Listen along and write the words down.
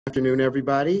Afternoon,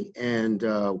 everybody, and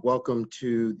welcome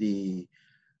to the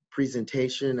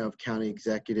presentation of County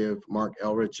Executive Mark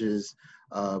Elrich's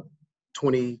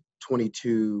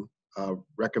 2022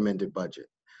 recommended budget.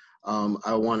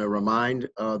 I want to remind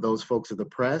those folks of the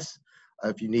press,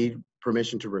 if you need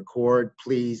permission to record,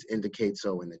 please indicate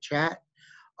so in the chat.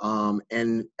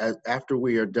 After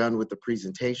we are done with the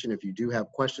presentation, if you do have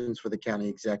questions for the County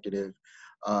Executive,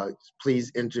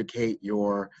 please indicate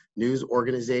your news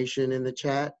organization in the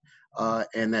chat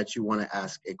and that you want to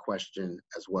ask a question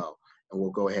as well. And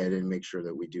we'll go ahead and make sure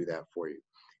that we do that for you.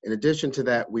 In addition to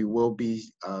that, we will be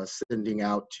sending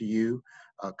out to you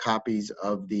copies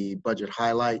of the budget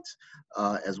highlights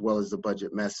as well as the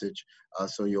budget message,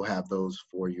 so you'll have those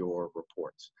for your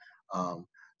reports.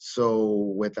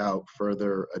 So without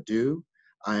further ado,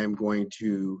 I am going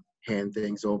to hand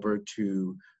things over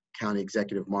to County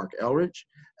Executive Mark Elrich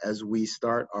as we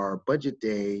start our Budget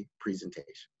Day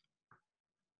presentation.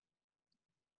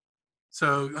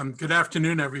 So good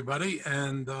afternoon, everybody,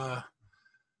 and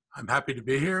I'm happy to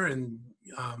be here and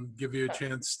give you a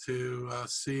chance to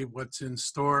see what's in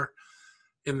store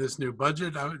in this new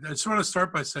budget. I just want to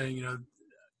start by saying,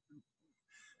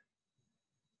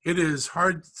 it is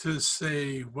hard to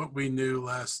say what we knew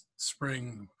last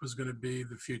spring was going to be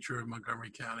the future of Montgomery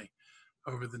County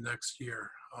over the next year.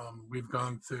 We've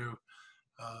gone through,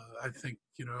 I think,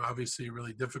 obviously a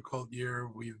really difficult year.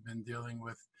 We've been dealing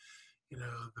with,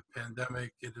 the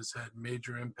pandemic. It has had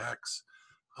major impacts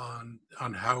on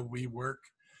how we work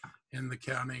in the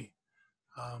county.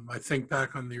 I think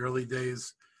back on the early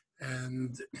days,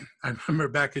 and I remember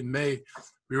back in May,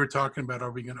 we were talking about,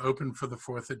 are we going to open for the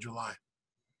 4th of July?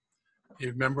 You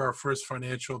remember our first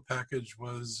financial package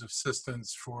was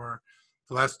assistance for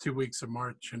the last 2 weeks of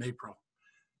March and April.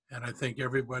 And I think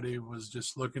everybody was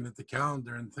just looking at the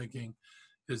calendar and thinking,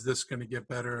 is this going to get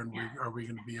better, and are we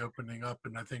going to be opening up?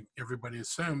 And I think everybody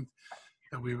assumed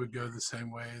that we would go the same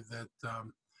way that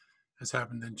has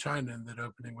happened in China, and that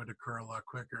opening would occur a lot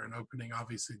quicker. And opening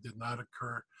obviously did not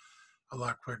occur a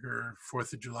lot quicker.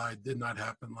 4th of July did not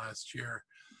happen last year.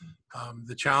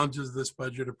 The challenges of this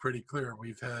budget are pretty clear.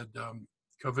 We've had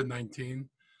COVID-19.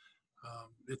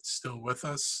 It's still with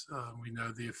us. We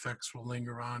know the effects will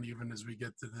linger on even as we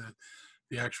get to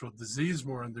the actual disease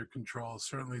more under control.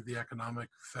 Certainly the economic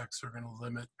effects are going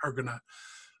to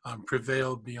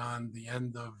prevail beyond the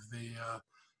end of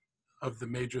the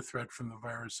major threat from the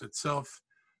virus itself.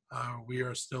 We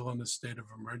are still in a state of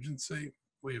emergency.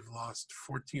 We've lost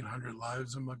 1,400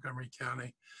 lives in Montgomery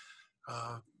County.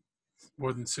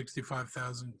 More than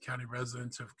 65,000 county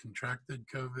residents have contracted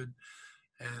COVID.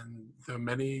 And though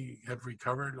many have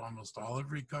recovered, almost all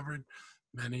have recovered,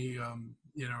 many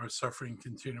are suffering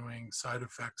continuing side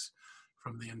effects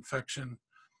from the infection.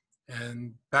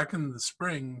 And back in the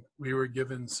spring, we were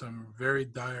given some very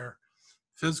dire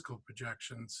physical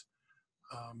projections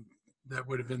that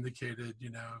would have indicated,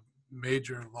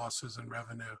 major losses in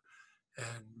revenue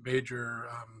and major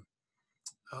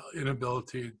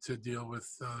inability to deal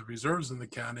with reserves in the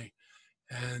county.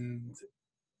 And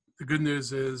the good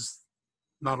news is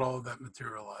not all of that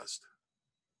materialized.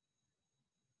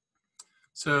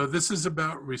 So this is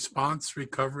about response,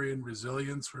 recovery, and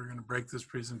resilience. We're going to break this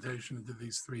presentation into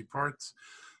these 3 parts.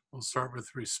 We'll start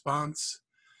with response.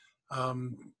 Our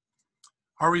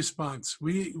response,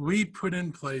 we put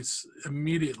in place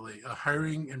immediately a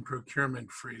hiring and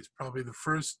procurement freeze, probably the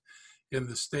first in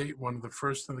the state, one of the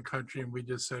first in the country, and we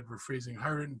just said we're freezing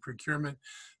hiring and procurement.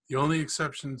 The only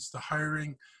exceptions to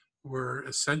hiring were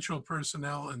essential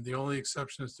personnel, and the only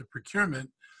exceptions to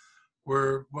procurement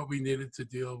were what we needed to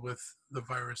deal with the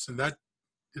virus. And that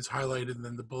is highlighted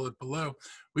in the bullet below.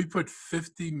 We put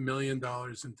 $50 million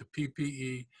into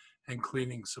PPE and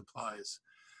cleaning supplies,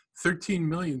 $13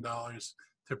 million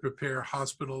to prepare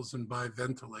hospitals and buy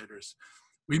ventilators.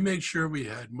 We made sure we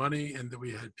had money and that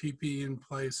we had PPE in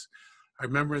place. I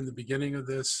remember in the beginning of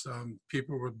this,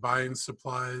 people were buying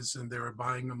supplies and they were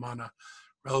buying them on a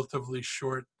relatively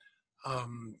short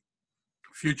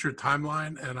future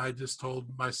timeline, and I just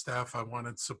told my staff I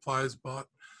wanted supplies bought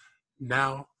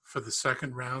now for the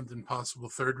 2nd round and possible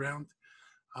 3rd round.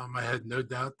 I had no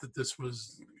doubt that this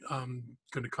was going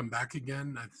to come back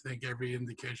again. I think every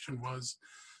indication was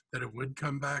that it would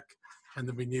come back and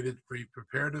that we needed to be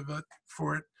prepared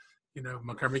for it.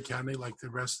 Montgomery County, like the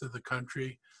rest of the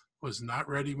country, was not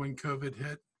ready when COVID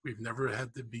hit. We've never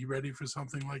had to be ready for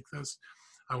something like this.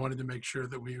 I wanted to make sure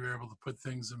that we were able to put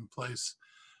things in place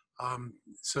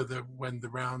so that when the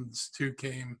rounds 2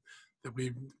 came, that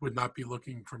we would not be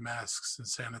looking for masks and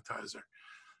sanitizer.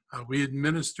 We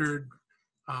administered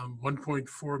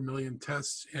 1.4 million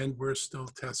tests, and we're still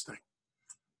testing.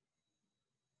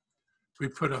 We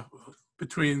put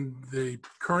between the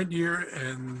current year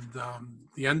and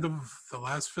the end of the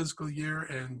last fiscal year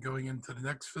and going into the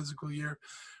next fiscal year,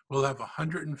 we'll have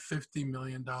 $150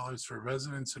 million for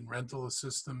residents and rental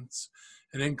assistance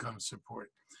and income support.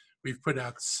 We've put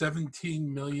out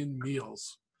 17 million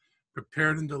meals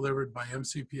prepared and delivered by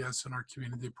MCPS and our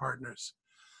community partners.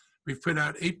 We've put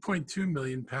out 8.2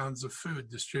 million pounds of food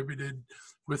distributed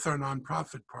with our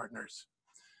nonprofit partners.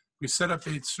 We set up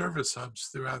 8 service hubs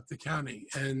throughout the county,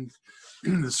 and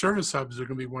the service hubs are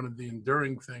going to be one of the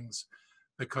enduring things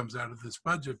that comes out of this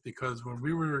budget, because when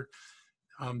we were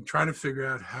trying to figure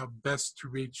out how best to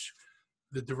reach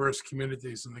the diverse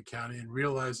communities in the county and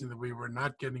realizing that we were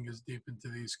not getting as deep into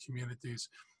these communities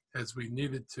as we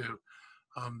needed to,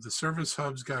 the service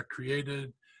hubs got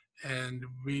created, and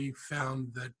we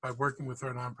found that by working with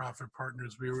our nonprofit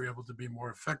partners, we were able to be more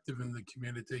effective in the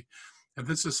community. And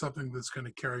this is something that's going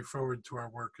to carry forward to our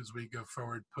work as we go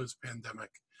forward post-pandemic.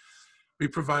 We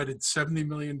provided $70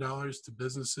 million to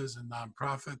businesses and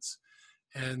nonprofits,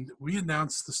 and we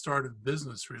announced the start of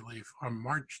business relief on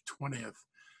March 20th,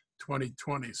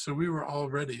 2020. So we were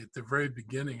already at the very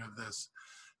beginning of this,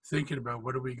 thinking about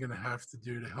what are we going to have to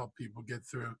do to help people get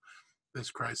through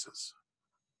this crisis.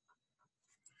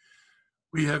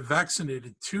 We have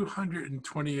vaccinated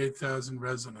 228,000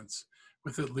 residents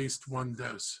with at least 1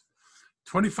 dose.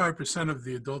 25% of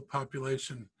the adult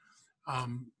population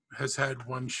has had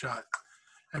 1 shot,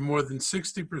 and more than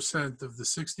 60% of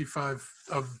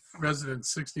the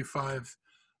residents 65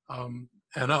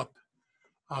 and up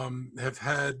have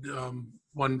had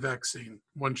 1 vaccine,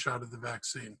 1 shot of the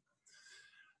vaccine.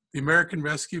 The American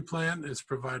Rescue Plan is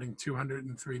providing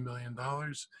 $203 million,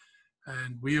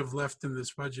 and we have left in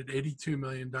this budget $82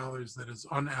 million that is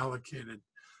unallocated.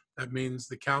 That means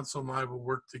the council and I will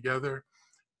work together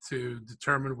to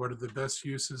determine what are the best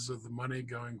uses of the money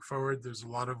going forward. There's a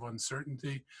lot of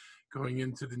uncertainty going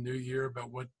into the new year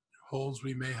about what holes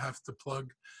we may have to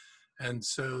plug. And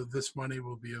so this money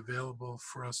will be available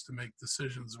for us to make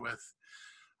decisions with.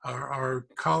 Our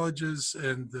colleges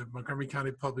and the Montgomery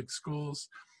County Public Schools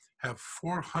have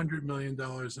 $400 million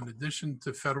in addition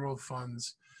to federal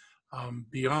funds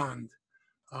beyond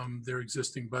their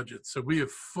existing budgets. So we have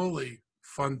fully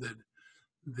funded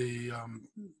the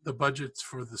budgets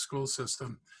for the school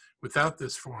system without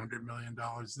this $400 million.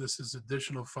 This is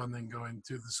additional funding going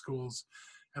to the schools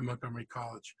and Montgomery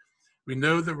College. We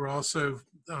know that we're also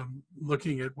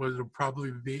looking at what will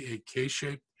probably be a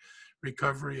K-shaped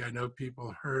recovery. I know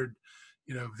people heard,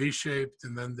 V-shaped,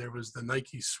 and then there was the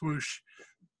Nike swoosh.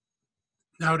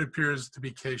 Now it appears to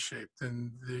be K-shaped,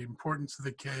 and the importance of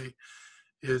the K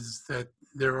is that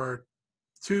there are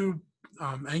 2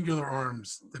 angular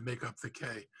arms that make up the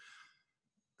K.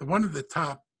 The one at the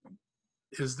top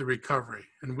is the recovery,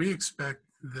 and we expect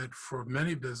that for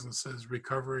many businesses,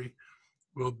 recovery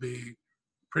will be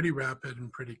pretty rapid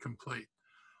and pretty complete.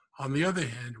 On the other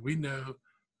hand, we know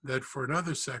that for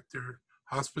another sector,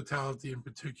 hospitality in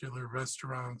particular,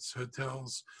 restaurants,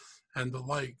 hotels, and the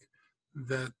like,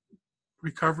 that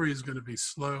recovery is going to be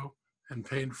slow and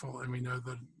painful, and we know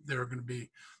that there are going to be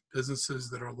businesses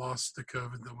that are lost to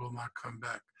COVID that will not come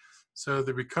back. So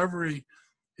the recovery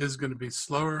is going to be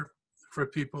slower for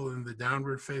people in the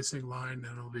downward facing line,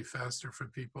 and it'll be faster for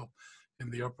people in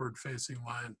the upward facing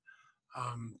line.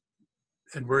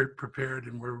 And we're prepared,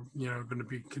 and we're going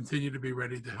to continue to be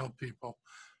ready to help people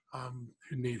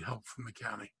who need help from the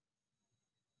county.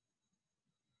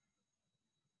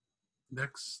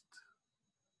 Next.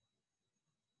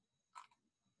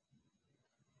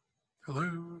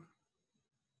 Hello.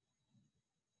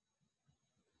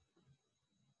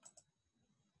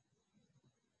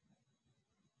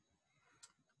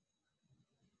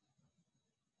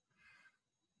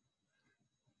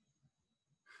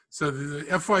 So the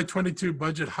FY22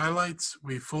 budget highlights: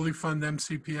 we fully fund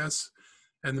MCPS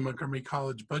and the Montgomery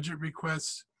College budget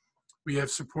requests. We have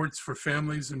supports for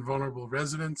families and vulnerable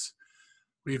residents.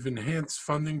 We've enhanced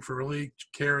funding for early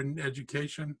care and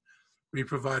education. We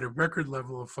provide a record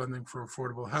level of funding for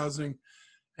affordable housing,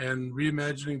 and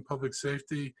reimagining public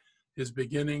safety is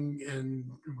beginning, and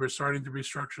we're starting to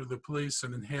restructure the police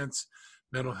and enhance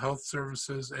mental health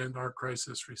services and our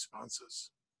crisis responses.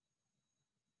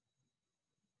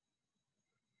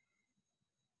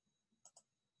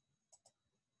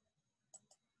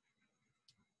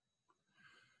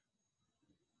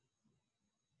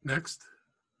 Next.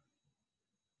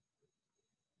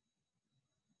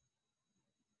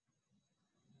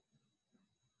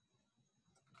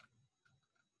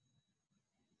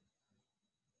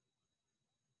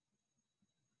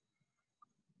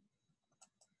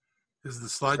 Is the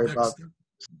slide deck?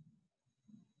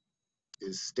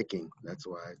 is sticking. That's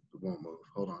why it won't move.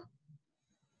 Hold on.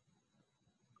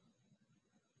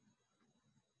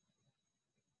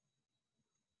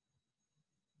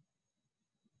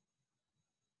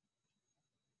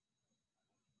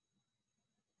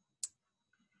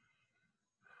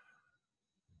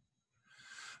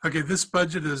 Okay, this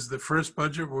budget is the first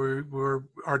budget where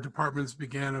our departments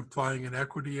began applying an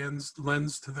equity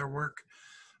lens to their work,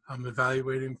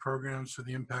 evaluating programs for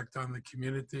the impact on the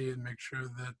community and make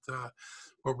sure that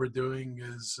what we're doing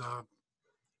is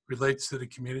relates to the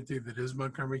community that is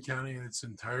Montgomery County in its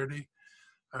entirety.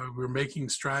 We're making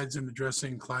strides in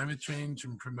addressing climate change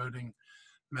and promoting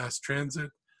mass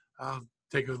transit. I'll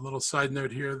take a little side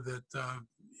note here that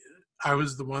I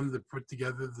was the one that put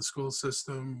together the school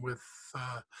system with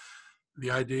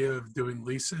the idea of doing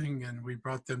leasing, and we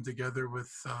brought them together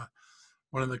with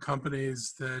one of the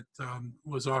companies that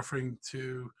was offering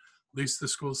to lease the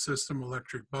school system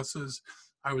electric buses.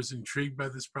 I was intrigued by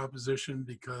this proposition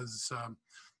because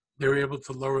they were able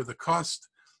to lower the cost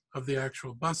of the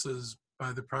actual buses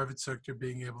by the private sector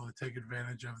being able to take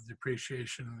advantage of the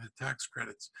depreciation and the tax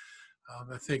credits.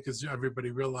 I think, as everybody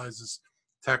realizes,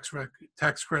 tax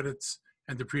credits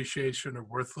and depreciation are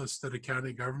worthless to the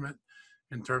county government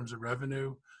in terms of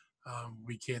revenue.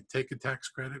 We can't take a tax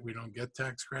credit. We don't get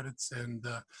tax credits, and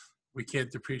we can't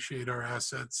depreciate our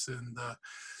assets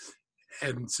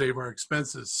and save our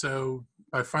expenses. So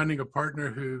by finding a partner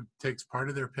who takes part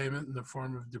of their payment in the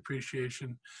form of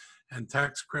depreciation and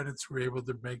tax credits, we're able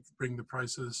to bring the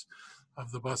prices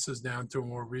of the buses down to a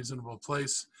more reasonable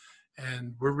place.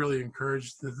 And we're really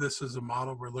encouraged that this is a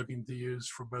model we're looking to use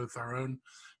for both our own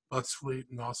bus fleet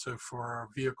and also for our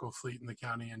vehicle fleet in the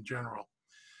county in general.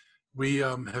 We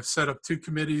have set up 2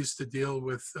 committees to deal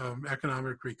with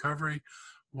economic recovery,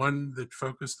 one that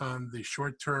focused on the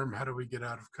short term, how do we get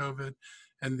out of COVID,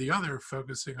 and the other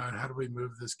focusing on how do we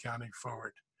move this county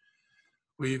forward.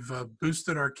 We've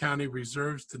boosted our county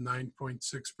reserves to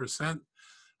 9.6%.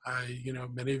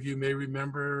 Many of you may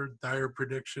remember dire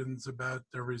predictions about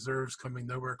the reserves coming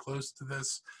nowhere close to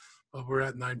this, but we're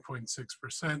at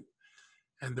 9.6%,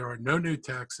 and there are no new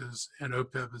taxes, and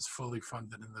OPEB is fully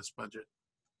funded in this budget.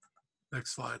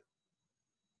 Next slide.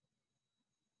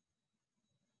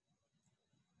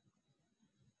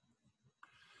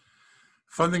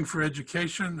 Funding for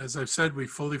education. As I've said, we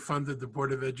fully funded the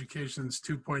Board of Education's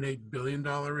 $2.8 billion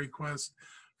request,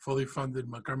 fully funded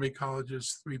Montgomery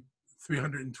College's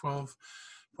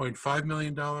 $312.5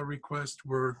 million request.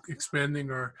 We're expanding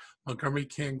our Montgomery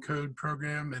Can Code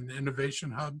program and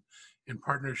Innovation Hub in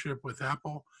partnership with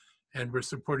Apple, and we're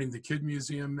supporting the Kid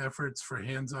Museum efforts for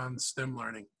hands-on STEM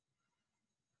learning.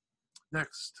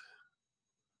 Next.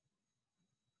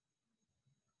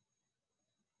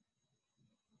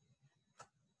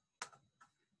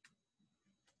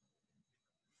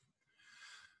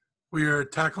 We are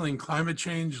tackling climate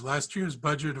change. Last year's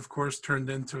budget, of course, turned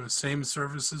into a same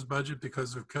services budget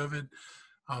because of COVID.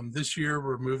 This year,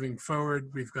 we're moving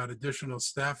forward. We've got additional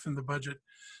staff in the budget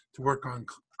to work on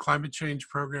climate change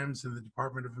programs in the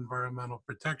Department of Environmental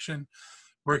Protection,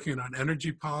 working on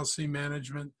energy policy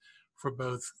management for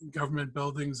both government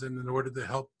buildings and in order to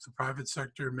help the private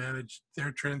sector manage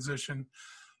their transition.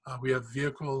 We have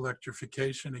vehicle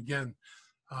electrification. Again,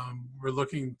 we're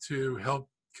looking to help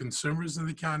consumers in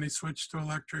the county switch to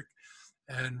electric,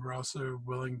 and we're also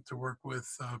willing to work with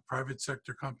private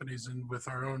sector companies and with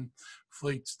our own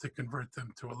fleets to convert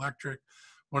them to electric.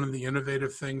 One of the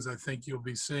innovative things I think you'll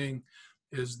be seeing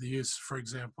is the use, for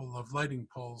example, of lighting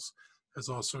poles as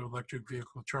also electric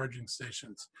vehicle charging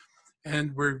stations.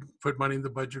 And we're put money in the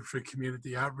budget for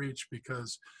community outreach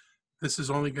because this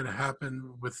is only going to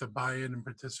happen with the buy-in and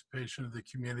participation of the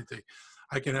community.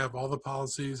 I can have all the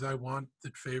policies I want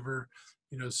that favor,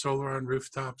 solar on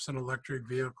rooftops and electric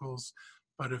vehicles,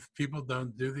 but if people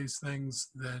don't do these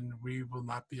things, then we will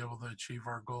not be able to achieve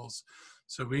our goals.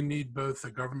 So we need both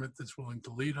a government that's willing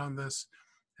to lead on this,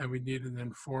 and we need an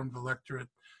informed electorate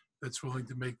that's willing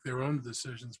to make their own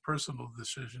decisions, personal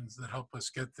decisions that help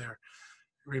us get there.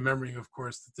 Remembering, of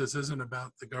course, that this isn't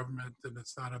about the government and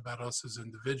it's not about us as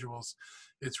individuals.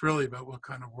 It's really about what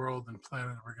kind of world and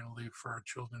planet we're going to leave for our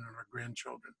children and our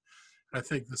grandchildren. And I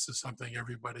think this is something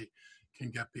everybody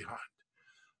can get behind.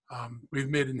 We've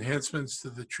made enhancements to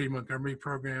the Tree Montgomery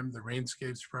program, the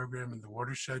Rainscapes program, and the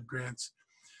watershed grants.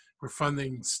 We're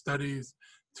funding studies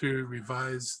to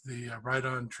revise the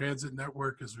Ride-On Transit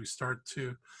network as we start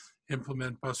to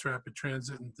implement bus rapid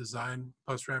transit and design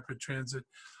bus rapid transit.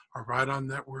 Our ride-on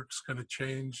network's going to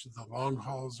change. The long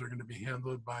hauls are going to be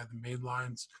handled by the main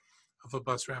lines of a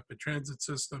bus rapid transit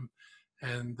system,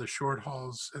 and the short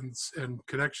hauls and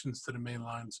connections to the main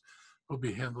lines will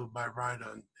be handled by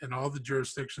RIDA. And all the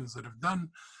jurisdictions that have done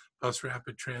bus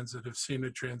rapid transit have seen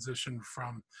a transition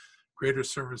from greater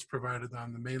service provided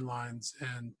on the main lines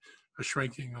and a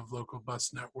shrinking of local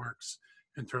bus networks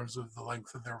in terms of the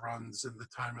length of their runs and the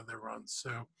time of their runs.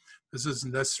 So this is a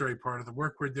necessary part of the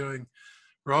work we're doing.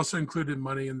 We're also included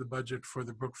money in the budget for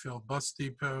the Brookfield Bus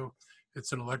Depot.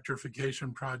 It's an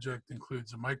electrification project,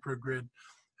 includes a microgrid,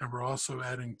 and we're also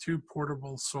adding 2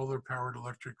 portable solar-powered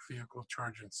electric vehicle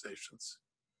charging stations.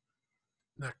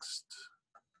 Next.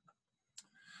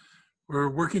 We're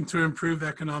working to improve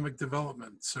economic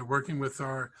development. So working with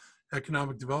our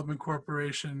Economic Development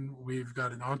Corporation, we've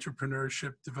got an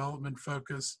entrepreneurship development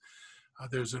focus.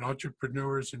 There's an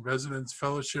Entrepreneurs in Residence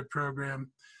Fellowship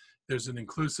Program. There's an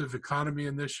Inclusive Economy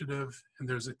Initiative, and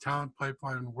there's a Talent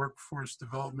Pipeline Workforce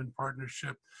Development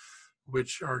Partnership,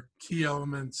 which are key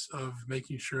elements of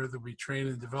making sure that we train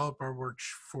and develop our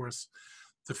workforce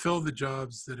to fill the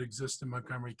jobs that exist in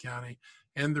Montgomery County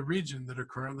and the region that are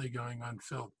currently going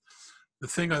unfilled. The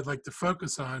thing I'd like to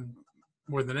focus on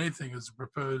more than anything is the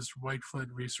proposed White Flint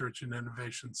Research and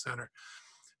Innovation Center.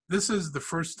 This is the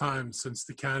first time since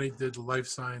the county did a Life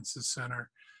Sciences Center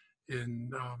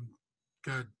in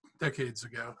decades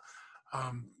ago,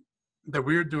 that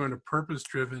we're doing a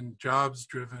purpose-driven,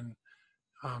 jobs-driven,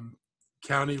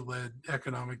 county-led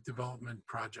economic development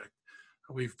project.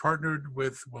 We've partnered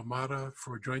with WMATA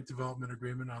for a joint development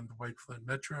agreement on the White Flint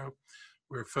Metro.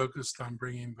 We're focused on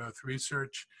bringing both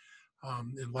research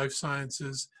in life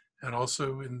sciences and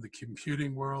also in the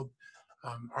computing world,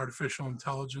 artificial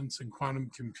intelligence and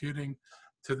quantum computing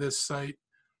to this site.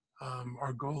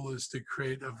 Our goal is to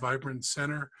create a vibrant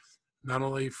center, not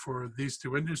only for these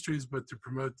 2 industries, but to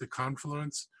promote the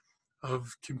confluence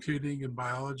of computing and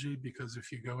biology, because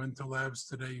if you go into labs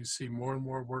today, you see more and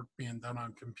more work being done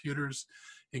on computers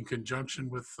in conjunction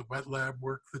with the wet lab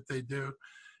work that they do.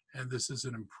 And this is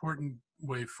an important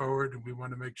way forward, and we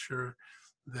want to make sure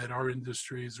that our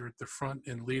industries are at the front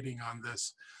and leading on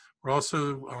this. We're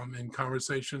also in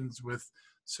conversations with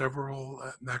several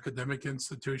academic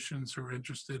institutions who are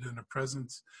interested in a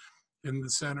presence in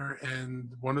the center.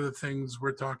 And one of the things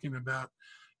we're talking about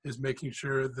is making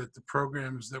sure that the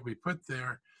programs that we put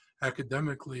there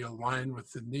academically align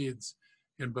with the needs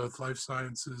in both life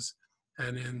sciences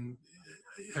and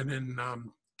in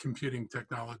computing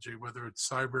technology, whether it's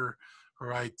cyber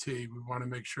or IT. We want to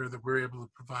make sure that we're able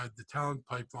to provide the talent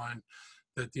pipeline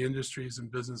that the industries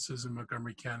and businesses in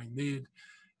Montgomery County need,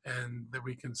 and that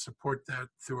we can support that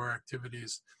through our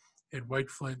activities in White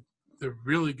Flint. The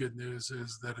really good news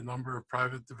is that a number of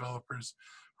private developers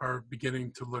are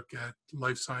beginning to look at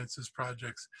life sciences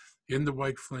projects in the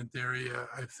White Flint area.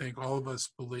 I think all of us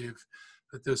believe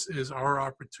that this is our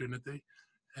opportunity,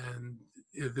 and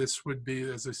this would be,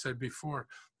 as I said before,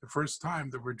 the first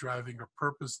time that we're driving a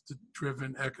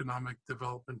purpose-driven economic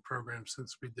development program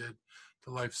since we did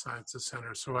the Life Sciences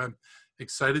Center. So I'm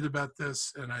excited about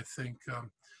this, and I think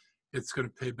it's going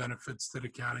to pay benefits to the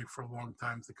county for a long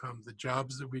time to come. The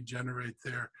jobs that we generate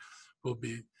there will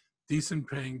be decent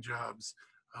paying jobs.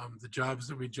 The jobs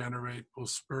that we generate will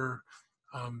spur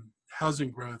housing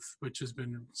growth, which has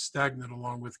been stagnant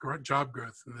along with job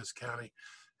growth in this county.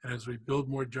 And as we build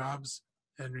more jobs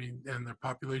and the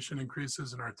population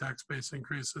increases and our tax base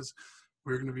increases,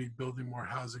 we're going to be building more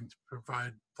housing to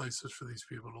provide places for these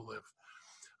people to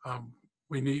live.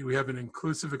 We have an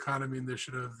inclusive economy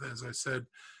initiative, as I said,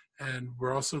 and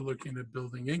we're also looking at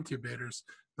building incubators,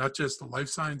 not just the life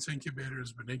science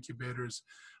incubators, but incubators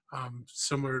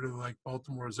similar to like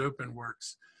Baltimore's Open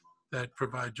Works that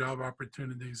provide job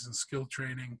opportunities and skill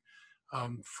training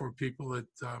for people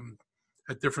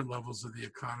at different levels of the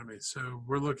economy. So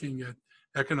we're looking at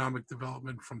economic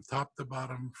development from top to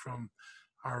bottom, from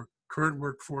our current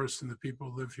workforce and the people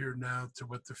who live here now to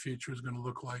what the future is going to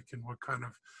look like and what kind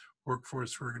of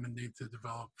workforce we're going to need to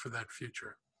develop for that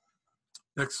future.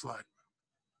 Next slide.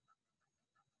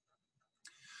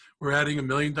 We're adding $1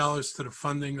 million to the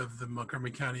funding of the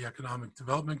Montgomery County Economic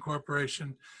Development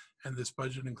Corporation, and this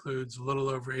budget includes a little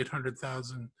over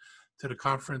 $800,000 to the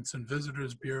Conference and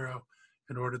Visitors Bureau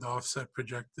in order to offset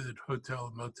projected hotel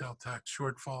and motel tax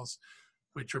shortfalls,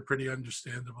 which are pretty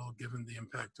understandable given the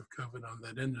impact of COVID on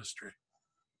that industry.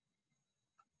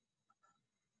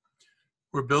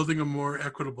 We're building a more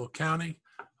equitable county.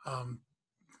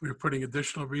 We're putting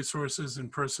additional resources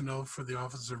and personnel for the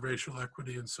Office of Racial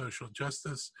Equity and Social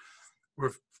Justice.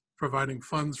 We're providing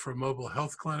funds for a mobile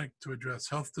health clinic to address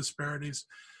health disparities.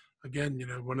 Again,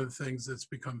 one of the things that's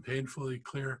become painfully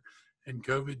clear in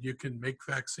COVID, you can make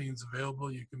vaccines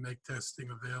available, you can make testing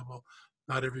available.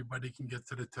 Not everybody can get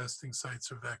to the testing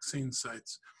sites or vaccine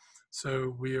sites.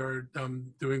 So we are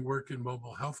doing work in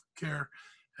mobile health care,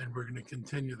 and we're going to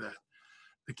continue that.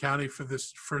 The county for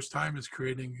this first time is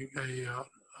creating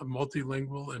a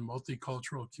multilingual and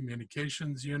multicultural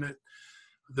communications unit.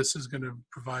 This is going to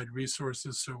provide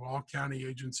resources so all county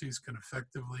agencies can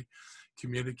effectively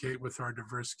communicate with our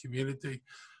diverse community.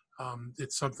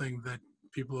 It's something that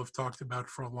people have talked about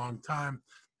for a long time.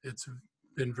 It's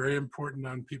been very important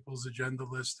on people's agenda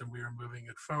list, and we are moving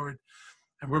it forward.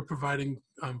 And we're providing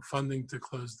funding to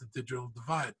close the digital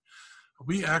divide.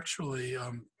 We actually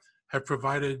have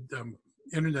provided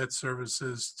internet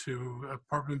services to an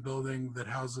apartment building that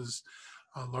houses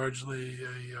largely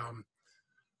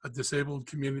a disabled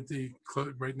community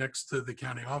right next to the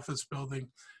county office building.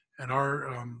 And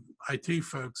our IT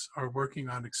folks are working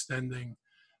on extending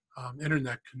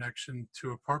internet connection to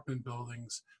apartment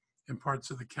buildings in parts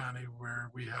of the county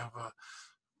where we have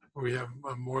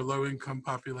a more low-income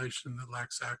population that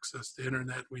lacks access to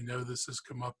internet. We know this has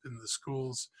come up in the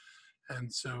schools,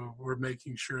 and so we're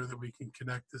making sure that we can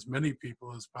connect as many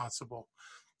people as possible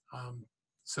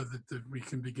so that we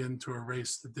can begin to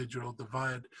erase the digital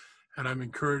divide. And I'm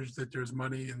encouraged that there's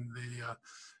money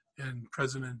in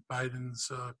President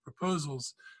Biden's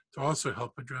proposals to also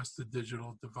help address the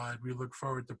digital divide. We look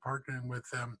forward to partnering with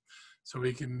them so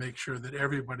we can make sure that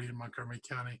everybody in Montgomery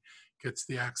County gets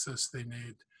the access they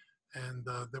need, and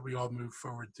that we all move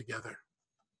forward together.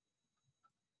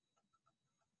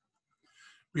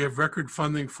 We have record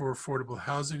funding for affordable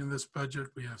housing in this budget.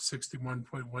 We have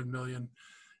 $61.1 million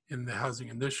in the Housing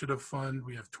Initiative Fund.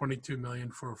 We have $22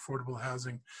 million for affordable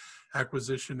housing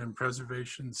acquisition and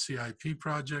preservation CIP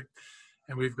project.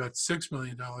 And we've got $6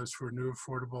 million for a new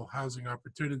affordable housing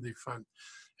opportunity fund.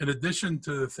 In addition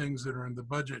to the things that are in the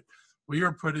budget, we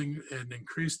are putting an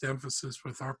increased emphasis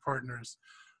with our partners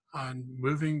on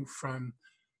moving from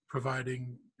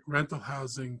providing rental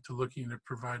housing to looking at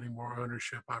providing more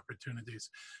ownership opportunities.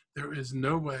 There is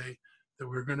no way that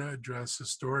we're going to address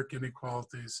historic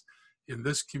inequalities in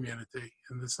this community,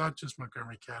 and it's not just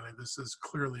Montgomery County, this is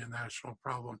clearly a national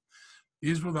problem.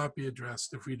 These will not be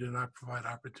addressed if we do not provide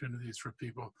opportunities for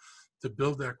people to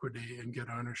build equity and get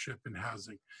ownership in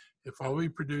housing. If all we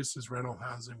produce is rental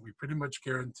housing, we pretty much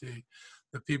guarantee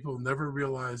that people never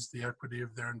realize the equity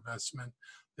of their investment.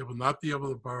 They will not be able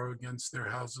to borrow against their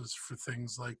houses for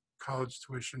things like college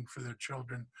tuition for their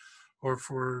children or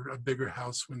for a bigger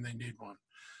house when they need one.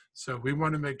 So we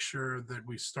want to make sure that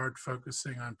we start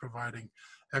focusing on providing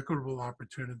equitable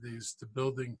opportunities to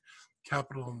building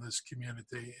capital in this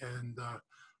community. And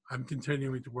I'm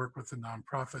continuing to work with the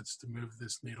nonprofits to move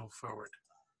this needle forward.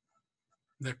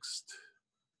 Next.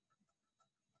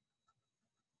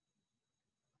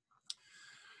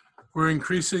 We're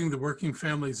increasing the Working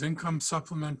Families Income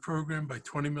Supplement Program by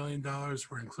 $20 million.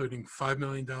 We're including $5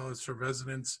 million for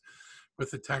residents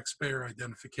with a taxpayer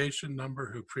identification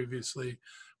number who previously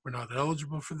were not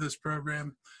eligible for this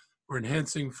program. We're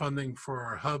enhancing funding for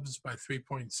our hubs by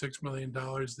 $3.6 million.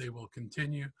 They will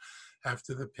continue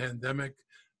after the pandemic.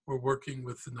 We're working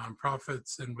with the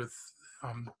nonprofits and with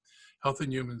Health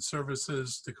and Human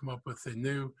Services to come up with a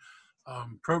new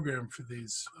program for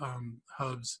these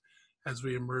hubs as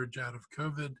we emerge out of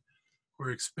COVID.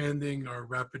 We're expanding our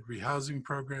rapid rehousing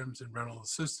programs and rental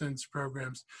assistance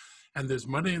programs. And there's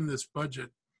money in this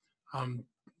budget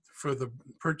for the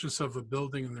purchase of a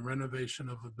building and the renovation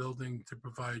of a building to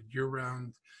provide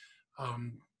year-round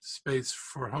space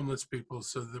for homeless people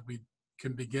so that we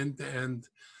can begin to end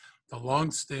the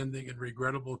long-standing and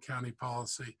regrettable county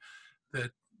policy that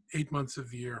 8 months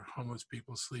of the year homeless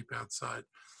people sleep outside.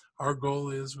 Our goal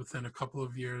is within a couple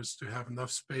of years to have enough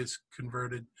space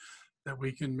converted that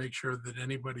we can make sure that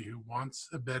anybody who wants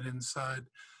a bed inside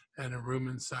and a room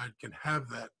inside can have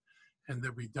that, and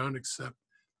that we don't accept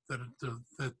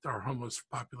that our homeless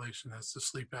population has to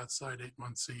sleep outside 8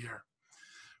 months a year.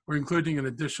 We're including an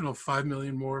additional $5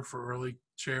 million more for early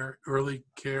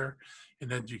care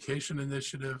and education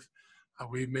initiative.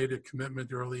 We made a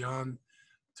commitment early on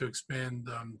to expand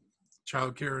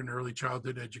childcare and early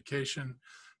childhood education.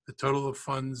 The total of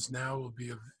funds now will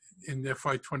be in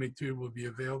FY22 will be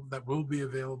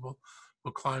available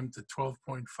will climb to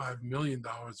 $12.5 million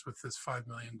with this $5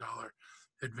 million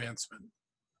advancement.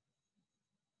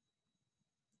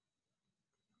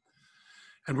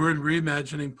 And we're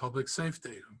reimagining public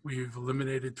safety. We've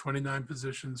eliminated 29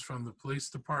 positions from the police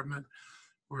department.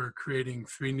 We're creating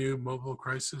 3 new mobile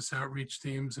crisis outreach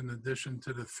teams in addition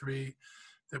to the 3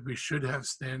 that we should have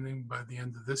standing by the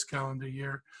end of this calendar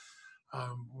year.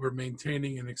 We're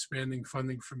maintaining and expanding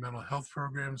funding for mental health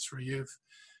programs for youth,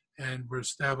 and we're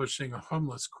establishing a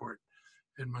homeless court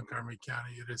in Montgomery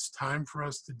County. It is time for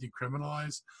us to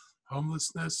decriminalize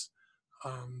homelessness.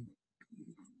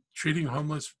 treating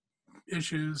homeless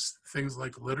issues, things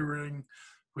like littering,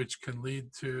 which can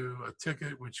lead to a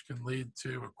ticket, which can lead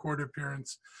to a court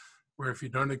appearance, where if you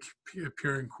don't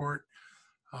appear in court,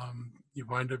 you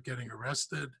wind up getting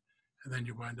arrested, and then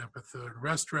you wind up with an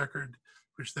arrest record,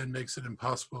 which then makes it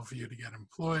impossible for you to get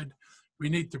employed. We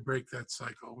need to break that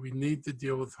cycle. We need to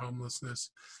deal with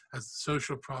homelessness as a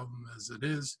social problem as it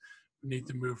is. We need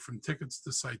to move from tickets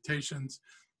to citations,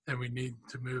 and we need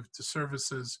to move to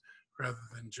services rather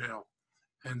than jail.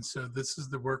 And so this is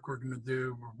the work we're going to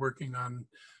do. We're working on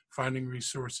finding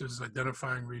resources,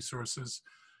 identifying resources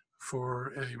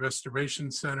for a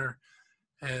restoration center.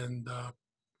 And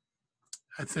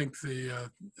I think the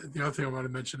other thing I want to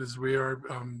mention is we are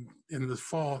in the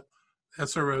fall,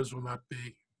 SROs will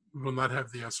not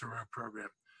have the SRO program.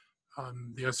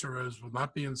 The SROs will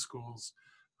not be in schools.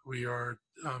 We are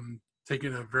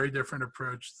taking a very different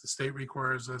approach. The state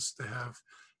requires us to have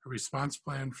a response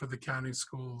plan for the county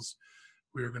schools.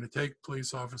 We are going to take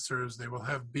police officers. They will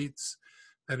have beats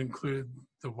that include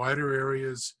the wider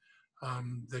areas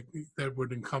that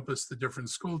would encompass the different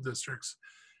school districts,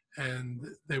 and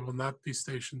they will not be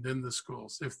stationed in the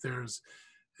schools. If there's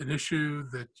an issue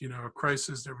that, a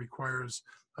crisis that requires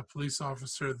a police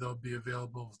officer, they'll be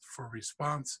available for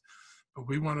response. But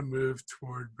we want to move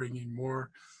toward bringing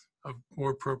more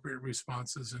appropriate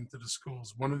responses into the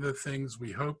schools. One of the things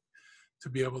we hope to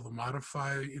be able to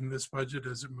modify in this budget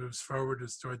as it moves forward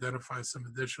is to identify some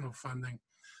additional funding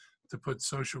to put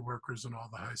social workers in all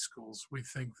the high schools. We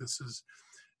think this is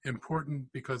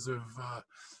important because of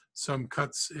some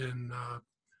cuts in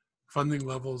funding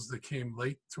levels that came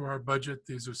late to our budget.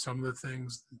 These are some of the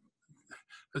things,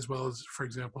 as well as, for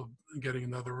example, getting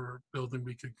another building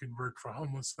we could convert for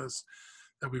homelessness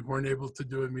that we weren't able to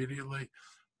do immediately,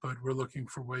 but we're looking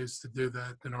for ways to do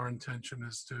that. And our intention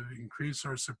is to increase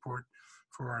our support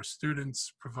for our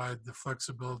students, provide the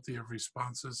flexibility of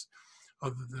responses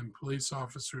other than police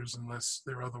officers unless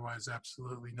they're otherwise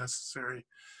absolutely necessary.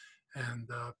 And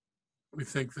we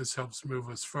think this helps move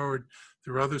us forward.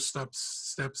 There are other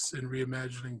steps in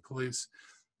reimagining police,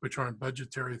 which aren't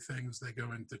budgetary things. They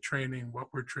go into training, what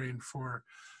we're trained for.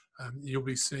 You'll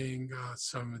be seeing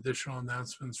some additional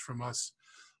announcements from us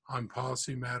on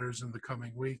policy matters in the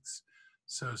coming weeks.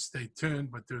 So stay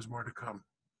tuned, but there's more to come.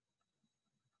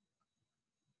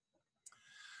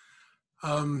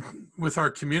 With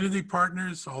our community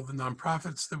partners, all the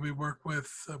nonprofits that we work with,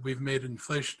 we've made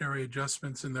inflationary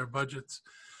adjustments in their budgets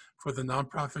for the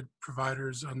nonprofit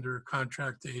providers under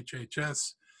contract to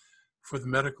HHS, for the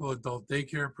medical adult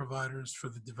daycare providers, for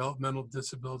the developmental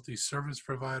disability service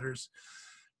providers,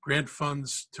 grant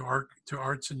funds to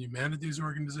arts and humanities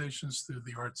organizations through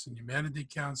the Arts and Humanity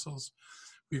Councils.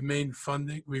 We've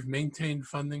maintained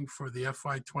funding for the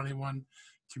FY21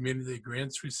 community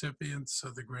grants recipients. So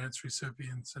the grants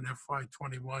recipients in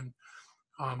FY21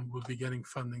 will be getting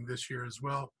funding this year as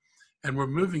well. And we're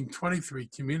moving 23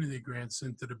 community grants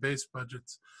into the base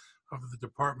budgets of the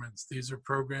departments. These are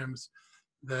programs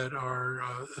that are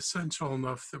essential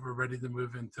enough that we're ready to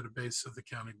move into the base of the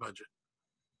county budget.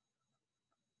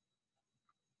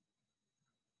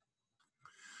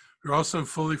 We're also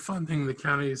fully funding the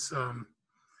county's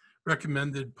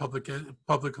recommended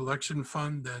public election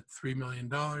fund at $3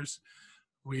 million.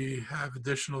 We have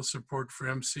additional support for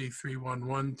MC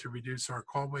 311 to reduce our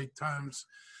call wait times.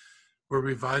 We're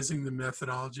revising the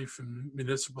methodology for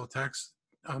municipal tax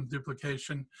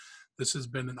duplication. This has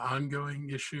been an ongoing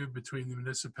issue between the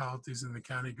municipalities and the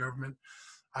county government.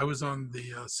 I was on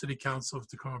the City Council of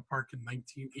Tacoma Park in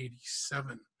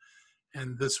 1987,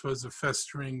 and this was a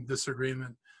festering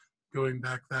disagreement going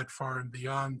back that far and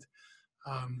beyond.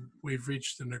 We've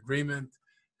reached an agreement,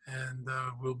 and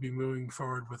we'll be moving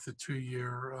forward with the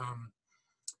 2-year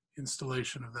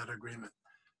installation of that agreement.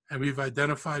 And we've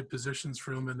identified positions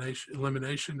for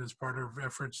elimination as part of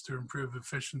efforts to improve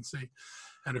efficiency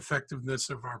and effectiveness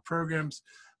of our programs.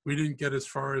 We didn't get as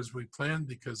far as we planned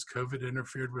because COVID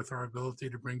interfered with our ability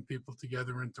to bring people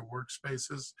together into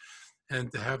workspaces and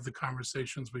to have the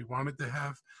conversations we wanted to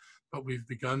have. But we've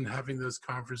begun having those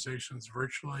conversations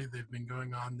virtually. They've been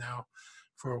going on now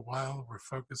for a while. We're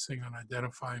focusing on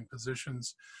identifying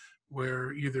positions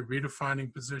where either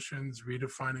redefining positions,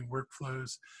 redefining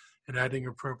workflows, and adding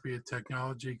appropriate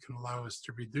technology can allow us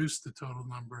to reduce the total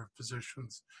number of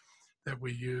positions that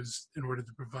we use in order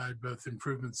to provide both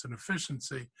improvements in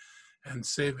efficiency and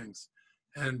savings.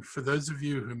 And for those of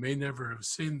you who may never have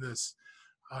seen this,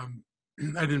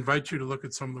 I'd invite you to look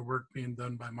at some of the work being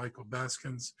done by Michael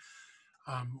Baskins.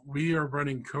 We are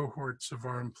running cohorts of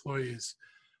our employees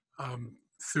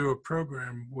through a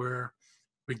program where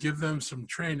we give them some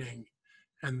training,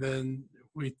 and then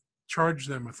we charge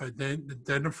them with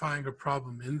identifying a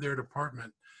problem in their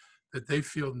department that they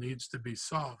feel needs to be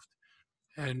solved.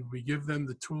 And we give them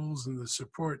the tools and the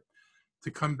support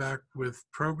to come back with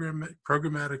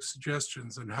programmatic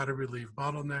suggestions on how to relieve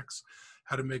bottlenecks,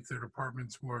 how to make their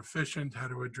departments more efficient, how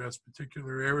to address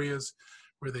particular areas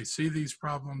where they see these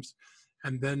problems.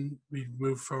 And then we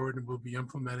move forward and we'll be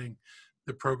implementing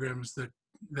the programs that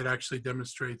actually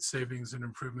demonstrate savings and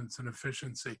improvements in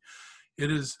efficiency.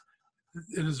 It is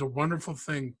a wonderful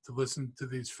thing to listen to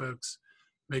these folks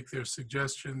make their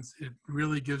suggestions. It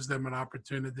really gives them an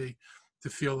opportunity to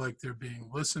feel like they're being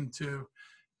listened to.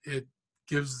 It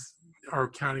gives our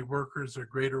county workers a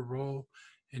greater role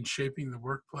in shaping the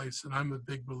workplace. And I'm a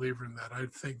big believer in that. I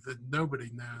think that nobody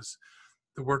knows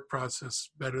the work process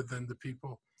better than the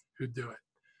people who do it.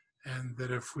 And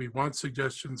that if we want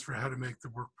suggestions for how to make the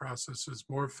work processes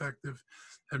more effective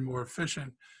and more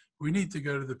efficient, we need to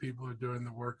go to the people who are doing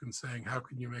the work and saying, how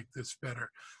can you make this better?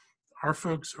 Our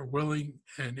folks are willing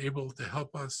and able to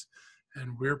help us,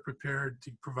 and we're prepared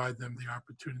to provide them the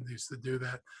opportunities to do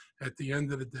that. At the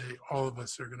end of the day, all of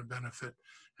us are going to benefit,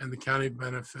 and the county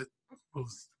benefit will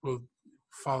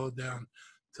follow down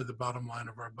to the bottom line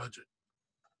of our budget.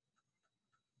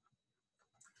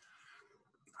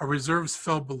 Our reserves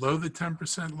fell below the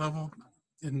 10% level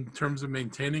in terms of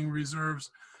maintaining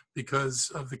reserves because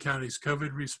of the county's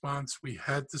COVID response. We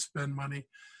had to spend money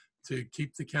to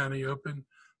keep the county open.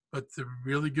 But the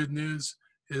really good news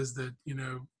is that,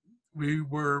 we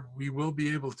will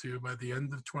be able to, by the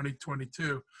end of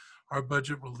 2022, our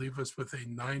budget will leave us with a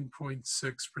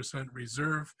 9.6%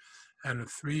 reserve and a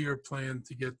 3-year plan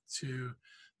to get to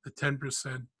the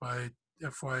 10% by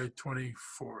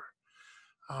FY24.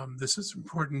 This is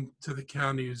important to the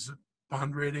county's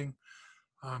bond rating.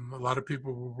 A lot of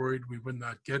people were worried we would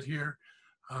not get here.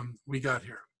 We got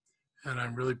here. And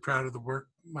I'm really proud of the work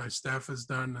my staff has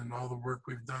done and all the work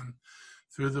we've done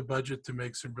through the budget to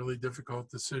make some really difficult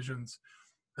decisions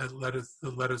that let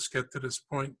us get to this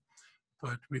point.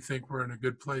 But we think we're in a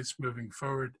good place moving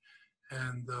forward.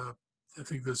 And I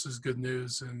think this is good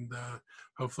news. And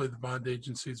hopefully the bond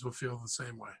agencies will feel the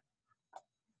same way.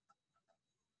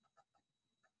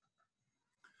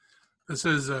 This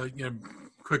is a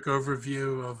quick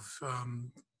overview of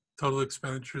total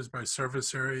expenditures by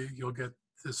service area. You'll get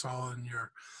this all in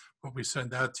what we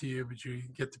send out to you, but you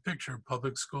get the picture.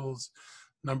 Public schools,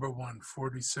 number one,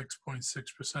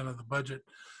 46.6% of the budget.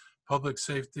 Public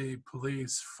safety,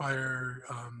 police, fire,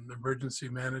 emergency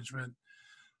management,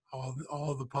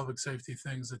 all the public safety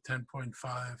things at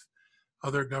 10.5.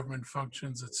 Other government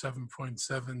functions at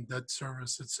 7.7, debt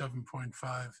service at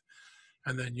 7.5.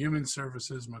 And then human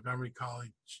services, Montgomery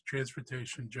College,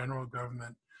 transportation, general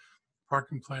government,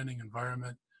 park and planning,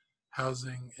 environment,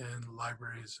 housing, and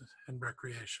libraries and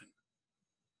recreation.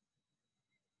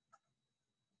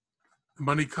 The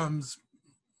money comes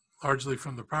largely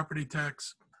from the property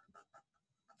tax.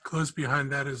 Close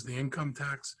behind that is the income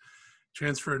tax,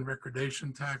 transfer and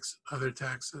recordation tax, other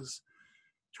taxes,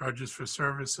 charges for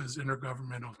services,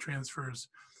 intergovernmental transfers,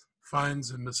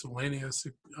 fines and miscellaneous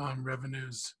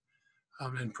revenues,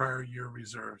 and prior year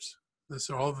reserves. These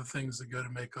are all the things that go to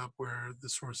make up where the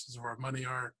sources of our money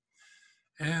are.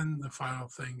 And the final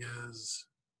thing is,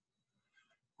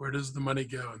 where does the money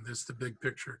go? And this is the big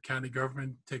picture. County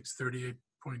government takes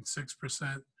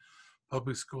 38.6%.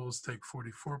 Public schools take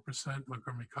 44%.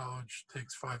 Montgomery College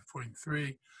takes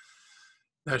 5.3%.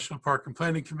 National Park and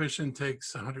Planning Commission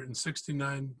takes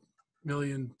 169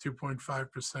 million,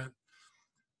 2.5%.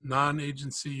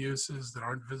 Non-agency uses that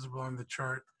aren't visible on the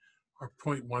chart are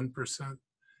 0.1%.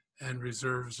 And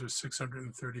reserves are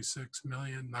 636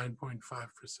 million,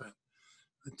 9.5%.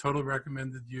 The total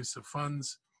recommended use of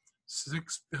funds,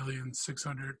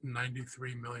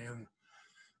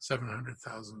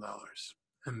 $6,693,700,000.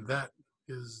 And that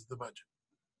is the budget.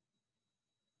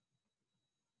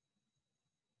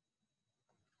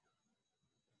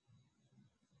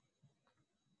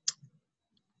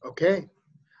 Okay.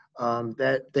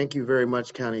 Thank you very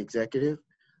much, County Executive.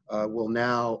 We'll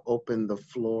now open the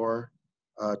floor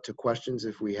to questions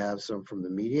if we have some from the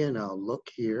media, and I'll look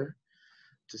here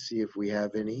to see if we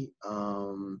have any.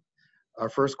 Our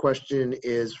first question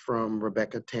is from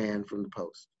Rebecca Tan from the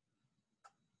Post.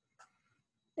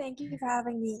 Thank you for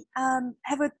having me.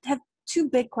 Have two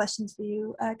big questions for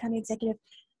you, County Executive.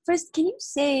 First, can you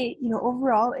say,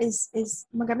 overall, is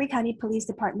Montgomery County Police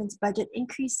Department's budget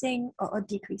increasing or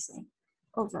decreasing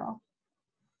overall?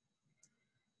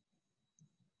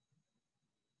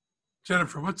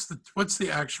 Jennifer, what's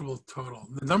the actual total?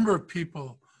 The number of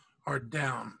people are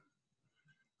down.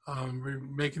 We're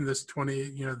making this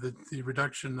 20, the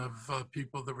reduction of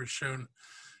people that were shown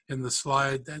in the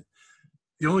slide that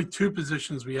the only two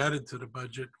positions we added to the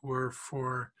budget were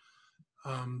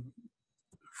um,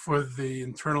 for the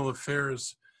internal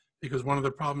affairs, because one of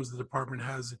the problems the department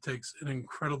has, it takes an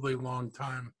incredibly long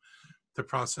time to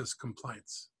process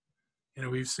complaints. You know,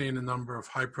 we've seen a number of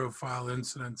high-profile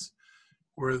incidents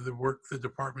where the work the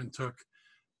department took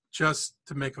just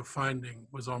to make a finding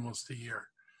was almost a year.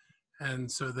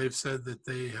 And so they've said that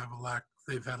they've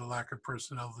had a lack of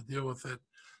personnel to deal with it.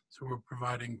 So we're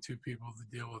providing two people to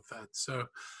deal with that. So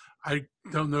I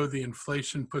don't know the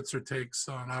inflation puts or takes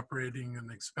on operating and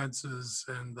expenses.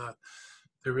 And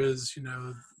there is,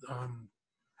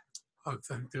 I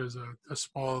think there's a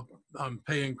small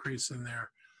pay increase in there.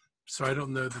 So I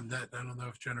don't know the net. I don't know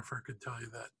if Jennifer could tell you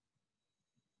that.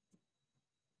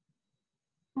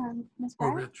 Ms.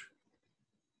 Or Barrett? Rich.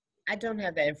 I don't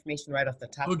have that information right off the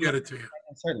top. We'll get it to you. I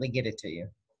can certainly get it to you.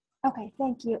 Okay,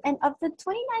 thank you. And of the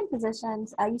 29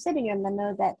 positions, you said in your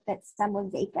memo that some were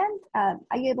vacant. Are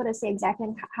you able to say exactly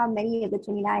how many of the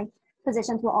 29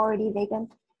 positions were already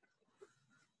vacant?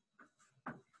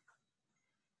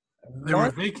 They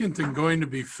were vacant and going to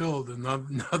be filled, and now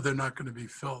they're not going to be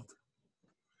filled.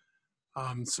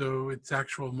 So it's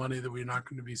actual money that we're not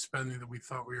going to be spending that we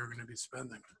thought we were going to be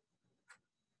spending.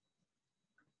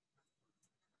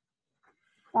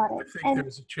 Got it. I think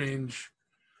there's a change.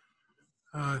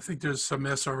 I think there's some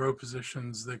SRO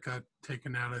positions that got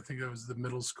taken out. I think that was the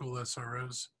middle school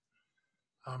SROs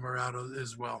are out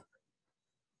as well.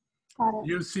 Got it.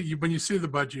 You see, when you see the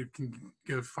budget, you can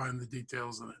go find the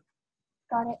details in it.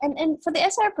 Got it. And for the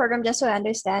SR program, just so I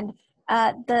understand,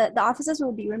 the officers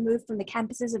will be removed from the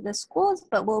campuses of the schools,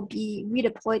 but will be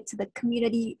redeployed to the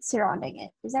community surrounding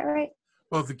it. Is that right?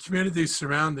 Well, the community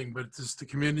surrounding, but it's the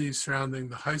community surrounding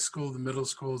the high school, the middle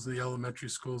schools, and the elementary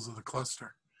schools of the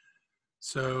cluster.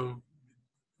 So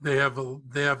they have a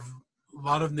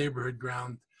lot of neighborhood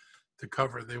ground to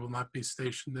cover. They will not be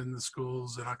stationed in the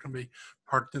schools. They're not going to be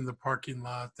parked in the parking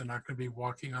lot. They're not going to be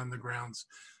walking on the grounds.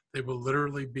 They will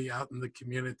literally be out in the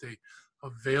community,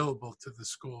 available to the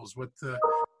schools. What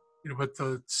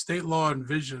the state law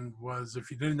envisioned was,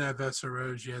 if you didn't have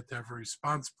SROs, you had to have a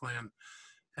response plan,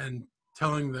 and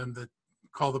telling them that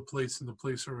call the police and the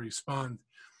police will respond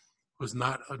was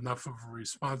not enough of a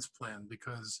response plan,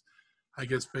 because I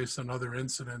guess based on other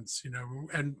incidents,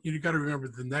 and you got to remember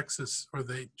the nexus or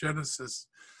the genesis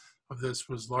of this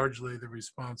was largely the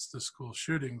response to school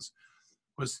shootings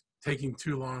was taking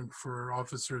too long for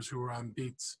officers who were on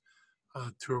beats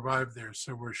to arrive there.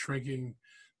 So we're shrinking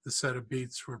the set of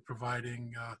beats. We're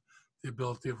providing the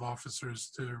ability of officers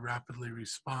to rapidly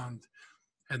respond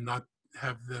and not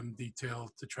have them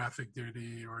detailed to traffic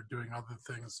duty or doing other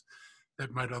things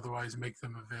that might otherwise make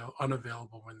them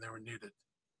unavailable when they were needed.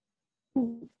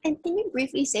 And can you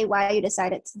briefly say why you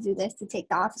decided to do this, to take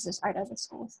the officers out of the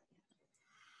schools?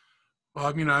 Well,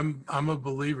 I mean, I'm a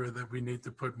believer that we need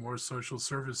to put more social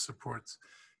service supports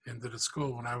into the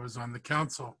school. When I was on the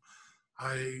council,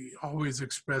 I always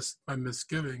expressed my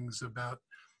misgivings about,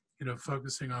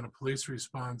 focusing on a police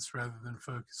response rather than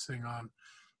focusing on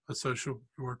a social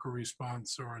worker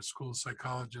response or a school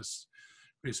psychologist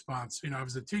response. I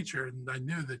was a teacher, and I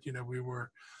knew that, we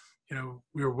were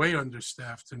way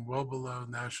understaffed and well below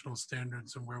national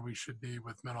standards and where we should be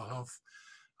with mental health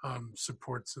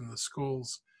supports in the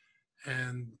schools.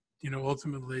 And,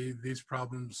 ultimately these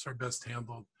problems are best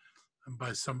handled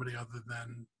by somebody other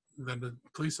than the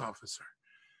police officer.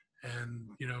 And,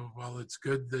 while it's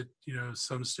good that,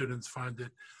 some students find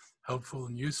it helpful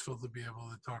and useful to be able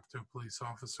to talk to a police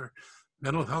officer,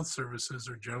 mental health services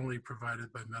are generally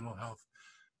provided by mental health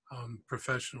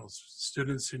professionals.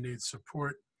 Students who need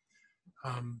support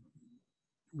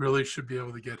really should be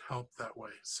able to get help that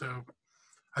way. So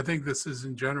I think this is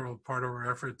in general part of our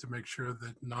effort to make sure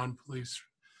that non-police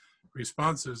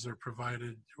responses are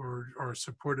provided or are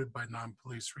supported by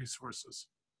non-police resources.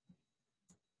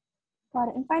 Got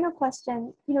it. And final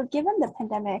question, given the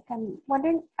pandemic, I'm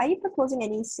wondering, are you proposing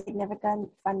any significant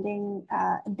funding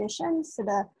additions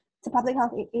to public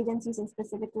health agencies, and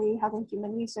specifically Health and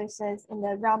Human Resources, in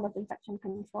the realm of infection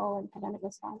control and pandemic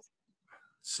response?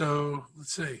 So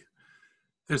let's see,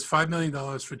 there's $5 million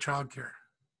for childcare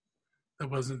that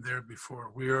wasn't there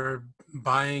before. We are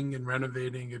buying and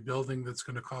renovating a building that's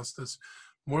going to cost us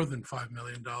more than $5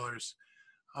 million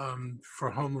for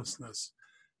homelessness.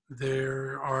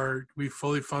 We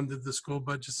fully funded the school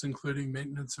budgets, including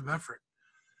maintenance of effort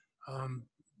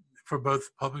for both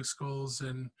public schools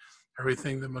and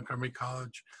everything that Montgomery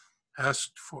College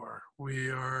asked for.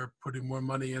 We are putting more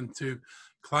money into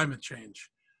climate change,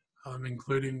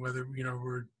 including whether,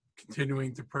 we're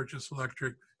continuing to purchase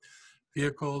electric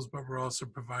vehicles, but we're also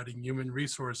providing human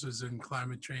resources in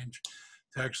climate change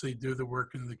to actually do the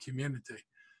work in the community.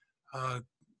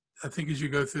 I think as you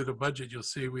go through the budget, you'll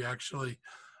see we actually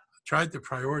tried to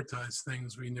prioritize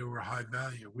things we knew were high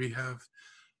value. We have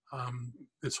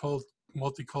this whole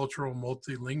multicultural,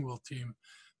 multilingual team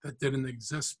that didn't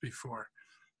exist before,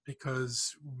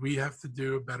 because we have to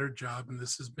do a better job, and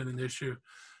this has been an issue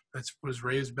that was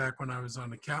raised back when I was on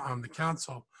the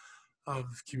council, of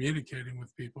communicating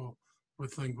with people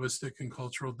with linguistic and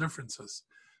cultural differences.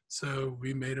 So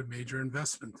we made a major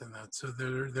investment in that. So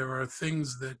there are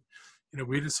things that, you know,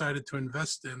 we decided to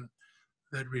invest in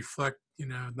that reflect, you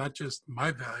know, not just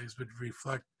my values, but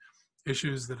reflect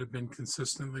issues that have been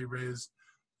consistently raised,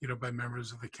 you know, by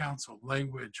members of the council.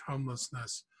 Language,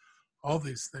 homelessness, all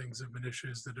these things have been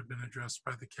issues that have been addressed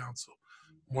by the council.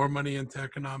 More money into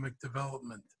economic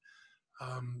development,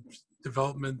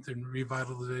 development and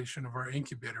revitalization of our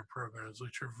incubator programs,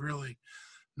 which have really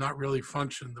not really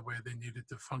functioned the way they needed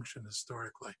to function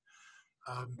historically.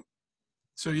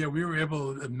 So yeah, we were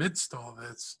able, amidst all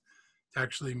this, to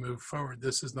actually move forward.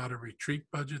 This is not a retreat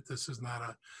budget. This is not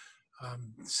a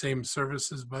same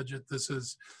services budget. This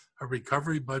is a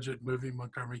recovery budget moving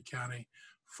Montgomery County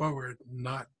forward,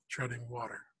 not treading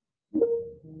water.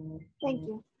 Thank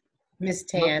you. Ms.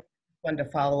 Tan, I wanted to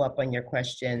follow up on your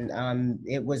question.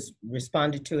 It was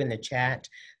responded to in the chat.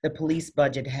 The police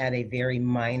budget had a very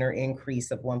minor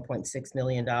increase of $1.6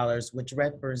 million, which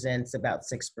represents about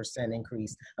 6%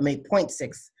 increase. I mean,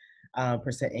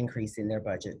 0.6% increase in their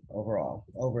budget overall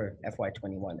over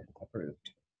FY21 approved.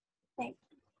 Thanks.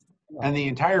 And the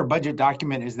entire budget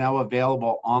document is now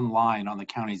available online on the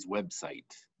county's website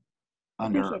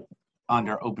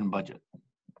under open budget.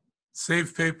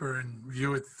 Save paper and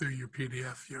view it through your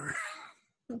PDF.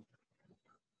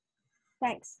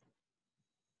 Thanks.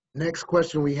 Next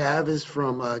question we have is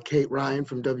from Kate Ryan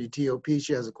from WTOP.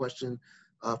 She has a question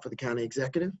for the county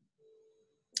executive.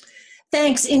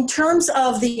 Thanks. In terms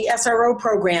of the SRO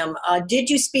program, did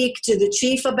you speak to the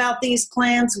chief about these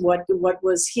plans? What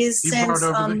was his sense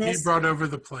on this? He brought over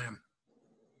the plan.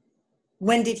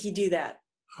 When did he do that?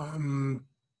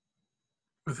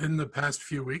 Within the past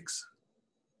few weeks.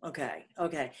 Okay.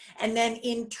 And then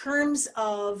in terms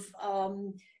of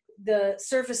the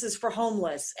services for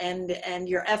homeless and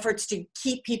your efforts to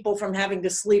keep people from having to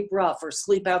sleep rough or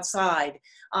sleep outside,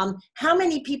 how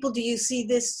many people do you see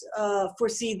this,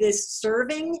 foresee this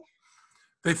serving?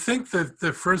 They think that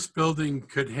the first building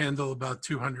could handle about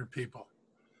 200 people.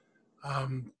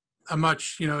 I'm not,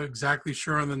 exactly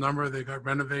sure on the number. They got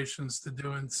renovations to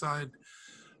do inside.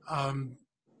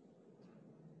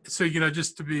 So,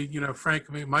 just to be, frank,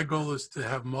 I mean, my goal is to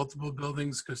have multiple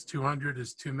buildings because 200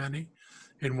 is too many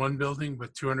in one building,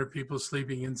 but 200 people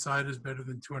sleeping inside is better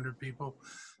than 200 people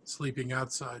sleeping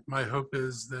outside. My hope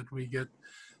is that we get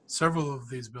several of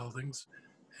these buildings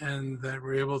and that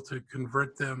we're able to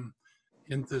convert them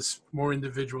into more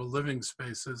individual living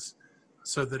spaces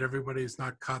so that everybody is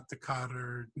not cot to cot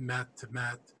or mat to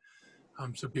mat,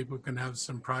 so people can have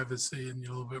some privacy and a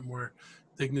little bit more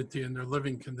dignity in their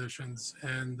living conditions.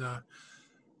 And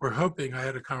we're hoping, I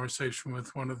had a conversation with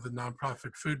one of the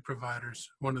nonprofit food providers,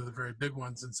 one of the very big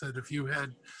ones, and said if you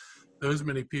had those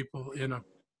many people in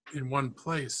one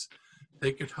place,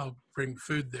 they could help bring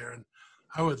food there. And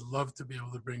I would love to be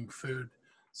able to bring food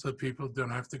so people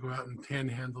don't have to go out and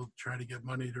panhandle, try to get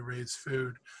money to raise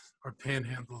food or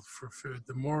panhandle for food.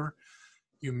 The more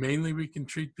humanely we can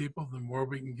treat people, the more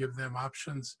we can give them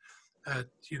options at,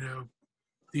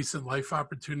 decent life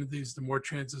opportunities, the more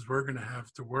chances we're going to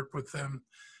have to work with them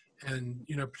and,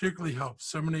 particularly help.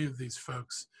 So many of these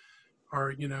folks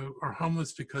are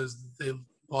homeless because they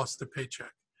lost a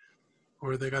paycheck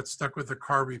or they got stuck with a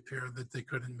car repair that they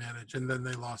couldn't manage and then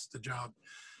they lost a job.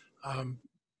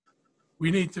 We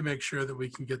need to make sure that we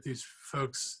can get these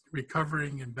folks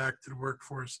recovering and back to the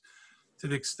workforce. To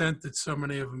the extent that so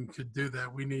many of them could do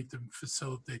that, we need to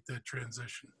facilitate that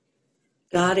transition.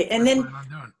 Got it. And then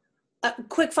a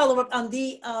quick follow-up on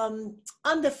the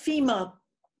FEMA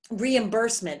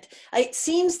reimbursement. It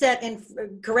seems that, and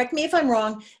correct me if I'm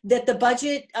wrong, that the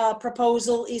budget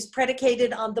proposal is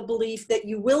predicated on the belief that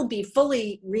you will be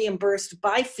fully reimbursed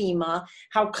by FEMA.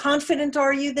 How confident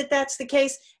are you that that's the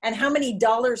case? And how many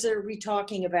dollars are we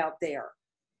talking about there?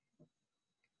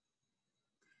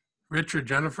 Richard,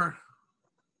 Jennifer?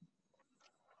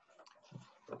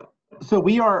 So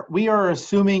we are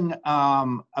assuming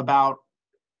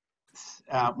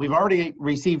we've already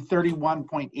received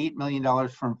 $31.8 million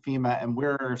from FEMA, and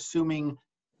we're assuming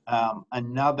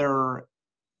another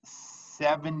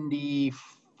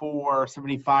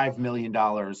 $75 million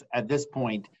at this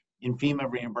point in FEMA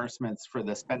reimbursements for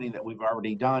the spending that we've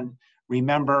already done.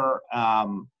 Remember,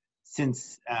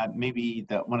 since maybe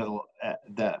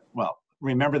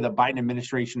remember the Biden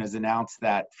administration has announced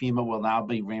that FEMA will now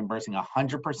be reimbursing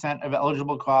 100% of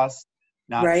eligible costs,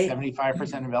 not Right.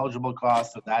 75% of eligible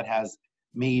costs. So that has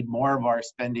made more of our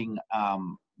spending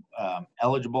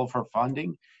eligible for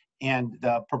funding. And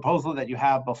the proposal that you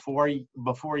have before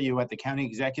you at the county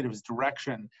executive's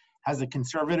direction has a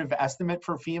conservative estimate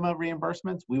for FEMA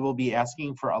reimbursements. We will be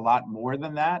asking for a lot more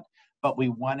than that, but we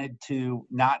wanted to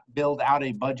not build out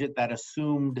a budget that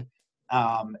assumed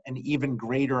an even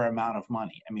greater amount of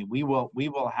money. I mean, we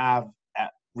will have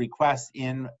requests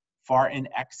in far in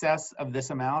excess of this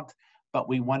amount, but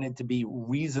we wanted to be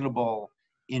reasonable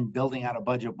in building out a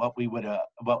budget what we would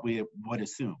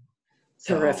assume.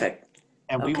 Terrific.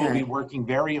 And we will be working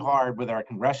very hard with our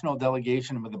congressional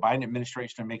delegation and with the Biden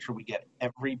administration to make sure we get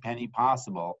every penny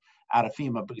possible out of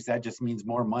FEMA, because that just means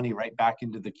more money right back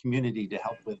into the community to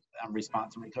help with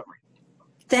response and recovery.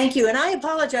 Thank you. And I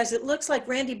apologize. It looks like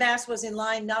Randy Bass was in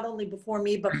line not only before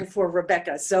me, but before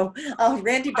Rebecca. So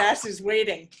Randy Bass is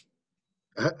waiting.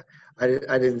 I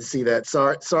didn't see that.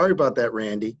 Sorry about that,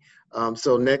 Randy.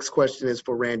 So next question is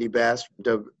for Randy Bass,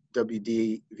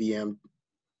 WDVM.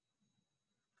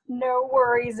 No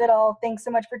worries at all. Thanks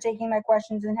so much for taking my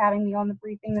questions and having me on the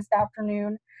briefing this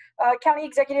afternoon. County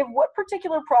Executive, what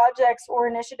particular projects or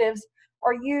initiatives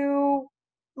are you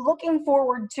looking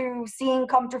forward to seeing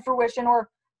come to fruition or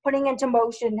putting into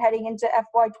motion heading into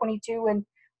FY22? And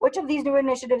which of these new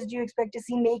initiatives do you expect to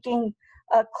see making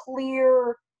a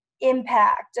clear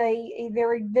impact, a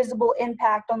very visible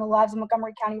impact on the lives of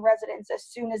Montgomery County residents as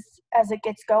soon as it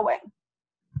gets going?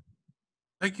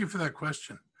 Thank you for that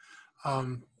question.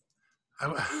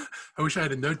 I wish I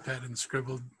had a notepad and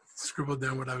scribbled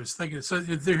down what I was thinking. So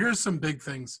here's some big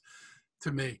things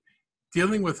to me.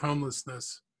 Dealing with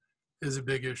homelessness is a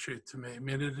big issue to me. I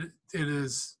mean, it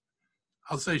is,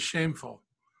 I'll say, shameful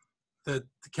that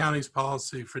the county's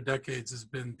policy for decades has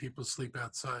been people sleep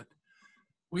outside.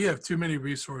 We have too many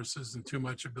resources and too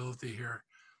much ability here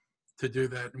to do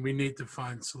that, and we need to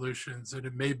find solutions. And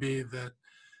it may be that,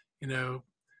 you know,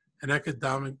 an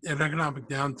economic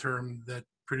downturn that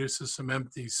produces some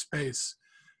empty space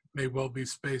may well be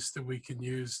space that we can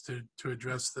use to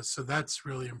address this. So that's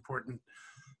really important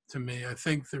to me. I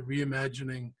think the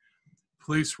reimagining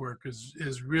police work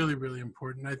is really, really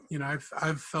important.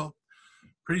 I've felt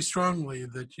pretty strongly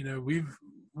that, you know,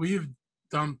 we've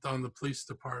dumped on the police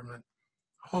department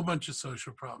a whole bunch of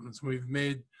social problems. We've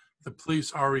made the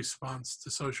police our response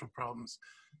to social problems,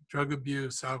 drug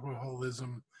abuse,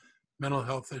 alcoholism, mental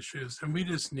health issues. And we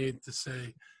just need to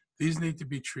say, these need to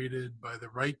be treated by the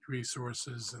right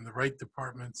resources and the right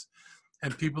departments,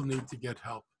 and people need to get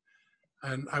help.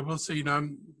 And I will say, you know,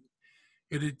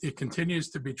 it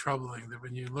continues to be troubling that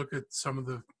when you look at some of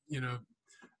the, you know,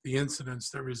 the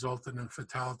incidents that resulted in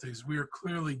fatalities, we are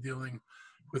clearly dealing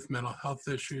with mental health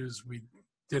issues. We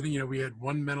had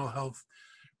one mental health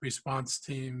response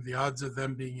team. The odds of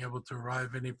them being able to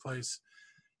arrive any place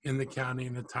in the county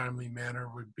in a timely manner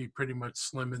would be pretty much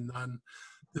slim and none.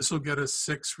 This will get us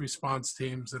 6 response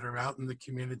teams that are out in the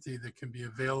community that can be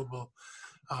available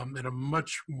in a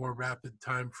much more rapid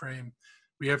time frame.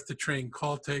 We have to train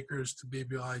call takers to be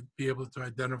able to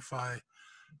identify,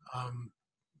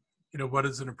 you know, what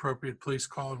is an appropriate police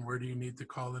call and where do you need to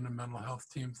call in a mental health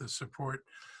team to support.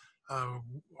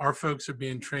 Our folks are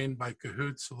being trained by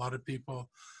Cahoots. A lot of people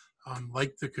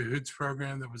like the Cahoots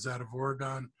program that was out of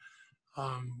Oregon.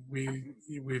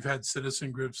 We've had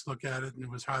citizen groups look at it and it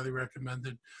was highly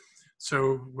recommended.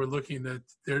 So we're looking at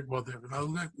they're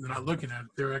not looking at it,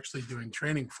 they're actually doing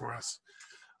training for us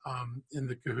in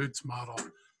the Cahoots model.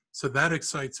 So that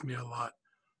excites me a lot.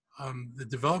 The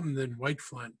development in White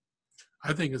Flint,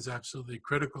 I think, is absolutely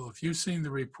critical. If you've seen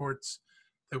the reports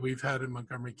that we've had in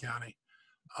Montgomery County,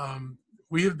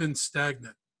 we have been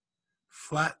stagnant,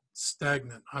 flat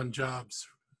stagnant on jobs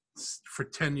for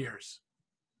 10 years.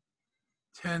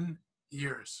 10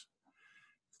 years.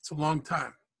 It's a long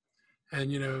time.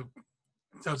 And, you know,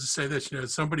 I'll just say this, you know,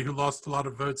 as somebody who lost a lot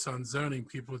of votes on zoning,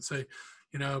 people would say,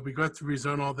 you know, we got to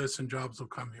rezone all this and jobs will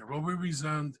come here. Well, we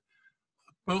rezoned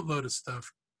a boatload of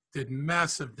stuff, did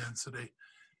massive density,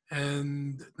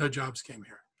 and no jobs came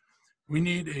here. We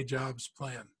need a jobs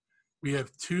plan. We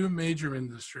have 2 major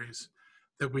industries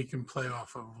that we can play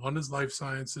off of. One is life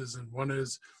sciences and one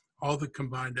is all the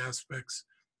combined aspects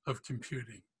of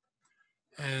computing.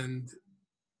 And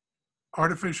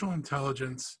artificial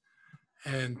intelligence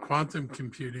and quantum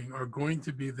computing are going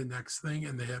to be the next thing,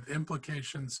 and they have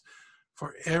implications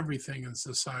for everything in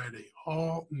society,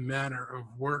 all manner of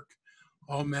work,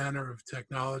 all manner of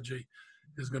technology.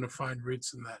 is going to find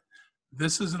roots in that.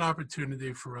 This is an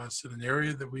opportunity for us in an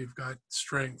area that we've got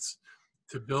strengths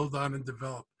to build on and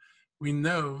develop. We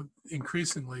know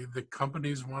increasingly that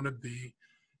companies want to be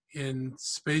in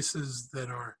spaces that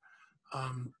are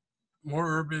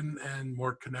more urban and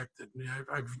more connected.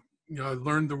 I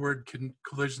learned the word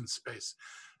collision space.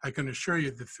 I can assure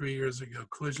you that 3 years ago,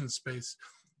 collision space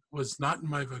was not in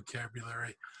my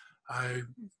vocabulary. I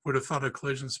would have thought a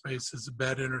collision space is a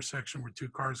bad intersection where two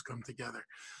cars come together.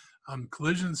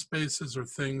 Collision spaces are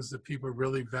things that people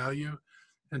really value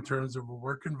in terms of a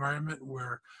work environment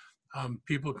where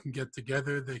people can get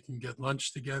together, they can get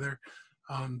lunch together,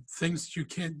 things that you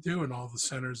can't do in all the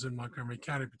centers in Montgomery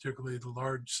County, particularly the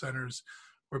large centers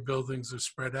where buildings are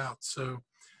spread out. So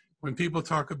when people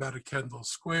talk about a Kendall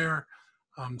Square,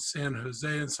 San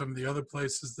Jose, and some of the other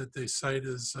places that they cite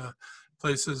as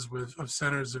places of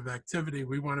centers of activity,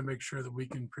 we want to make sure that we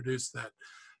can produce that.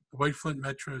 The White Flint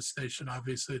Metro Station,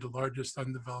 obviously the largest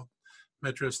undeveloped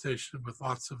metro station with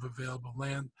lots of available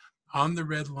land on the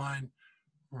Red Line,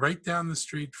 right down the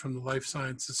street from the Life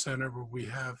Sciences Center, where we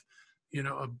have,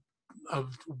 a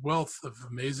wealth of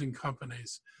amazing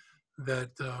companies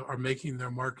that are making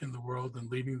their mark in the world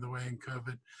and leading the way in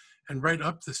COVID. And right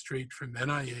up the street from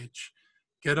NIH,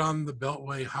 get on the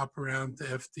Beltway, hop around to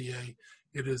FDA.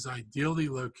 It is ideally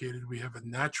located. We have a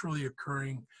naturally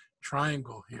occurring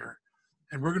triangle here,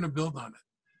 and we're going to build on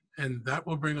it. And that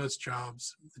will bring us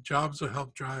jobs. The jobs will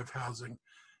help drive housing.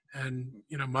 And,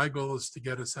 my goal is to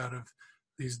get us out of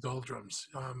these doldrums.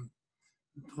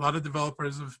 A lot of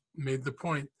developers have made the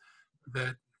point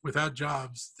that without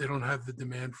jobs, they don't have the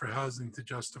demand for housing to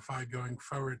justify going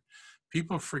forward.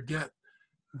 People forget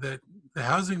that the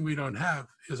housing we don't have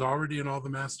is already in all the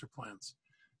master plans.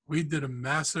 We did a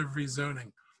massive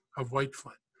rezoning of White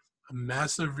Flint, a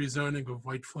massive rezoning of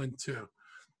White Flint 2,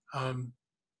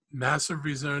 massive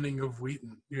rezoning of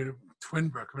Wheaton,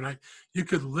 Twinbrook. You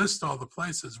could list all the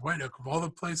places, White Oak, of all the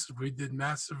places we did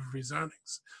massive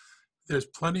rezonings. There's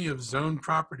plenty of zoned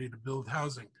property to build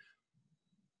housing,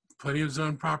 plenty of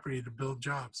zoned property to build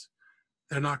jobs.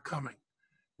 They're not coming.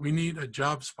 We need a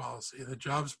jobs policy. The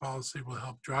jobs policy will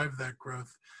help drive that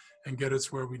growth and get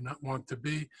us where we want to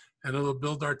be, and it'll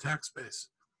build our tax base,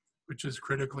 which is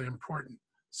critically important.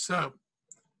 So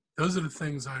those are the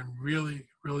things I'm really,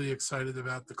 really excited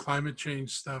about. The climate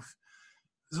change stuff,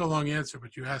 this is a long answer,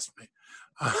 but you asked me.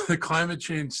 The climate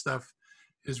change stuff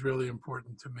is really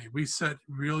important to me. We set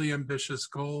really ambitious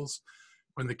goals.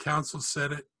 When the council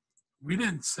set it, we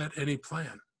didn't set any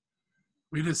plan.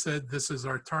 We just said, this is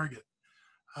our target.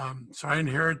 So I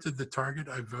inherited the target.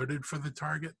 I voted for the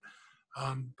target.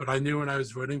 But I knew when I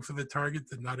was voting for the target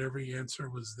that not every answer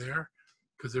was there,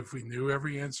 because if we knew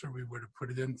every answer, we would have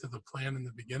put it into the plan in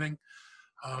the beginning.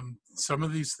 Some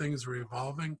of these things are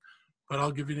evolving, but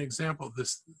I'll give you an example.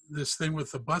 This thing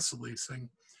with the bus leasing,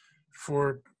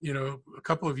 for a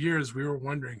couple of years, we were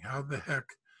wondering how the heck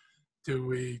do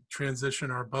we transition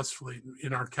our bus fleet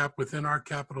within our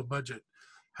capital budget?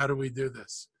 How do we do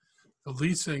this? The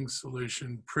leasing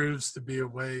solution proves to be a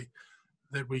way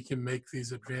that we can make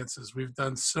these advances. We've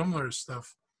done similar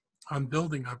stuff on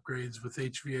building upgrades with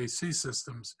HVAC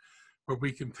systems where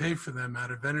we can pay for them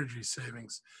out of energy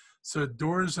savings. So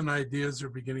doors and ideas are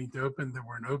beginning to open that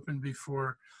weren't open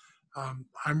before.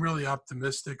 I'm really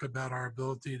optimistic about our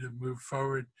ability to move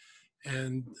forward.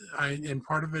 And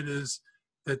part of it is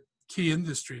that key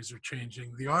industries are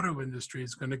changing. The auto industry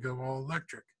is going to go all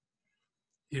electric.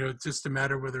 It's just a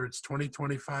matter whether it's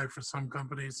 2025 for some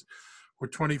companies or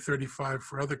 2035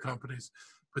 for other companies.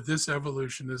 But this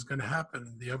evolution is going to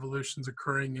happen. The evolution's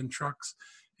occurring in trucks,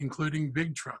 including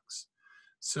big trucks.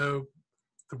 So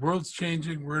the world's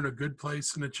changing. We're in a good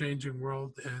place in a changing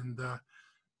world, and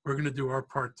we're going to do our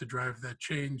part to drive that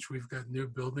change. We've got new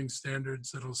building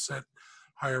standards that'll set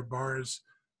higher bars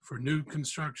for new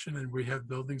construction, and we have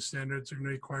building standards that are going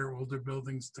to require older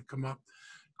buildings to come up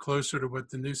closer to what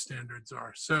the new standards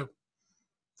are. So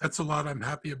that's a lot I'm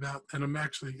happy about, and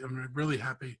I'm really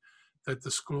happy that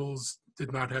the schools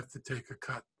did not have to take a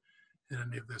cut in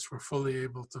any of this. We're fully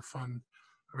able to fund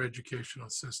our educational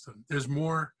system. There's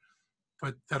more,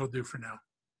 but that'll do for now.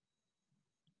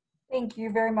 Thank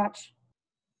you very much.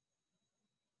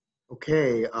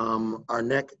 Okay, our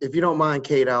next, if you don't mind,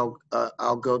 Kate, I'll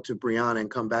go to Brianna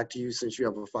and come back to you since you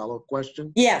have a follow-up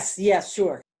question. Yes,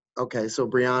 sure. Okay, so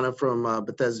Brianna from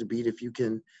Bethesda Beat, if you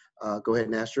can go ahead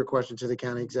and ask your question to the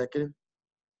county executive.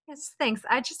 Yes, thanks.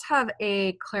 I just have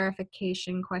a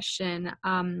clarification question.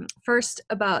 First,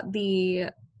 about the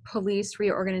police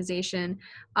reorganization.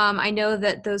 I know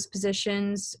that those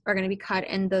positions are going to be cut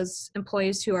and those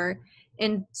employees who are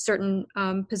in certain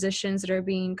positions that are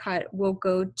being cut will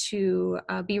go to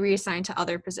be reassigned to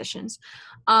other positions.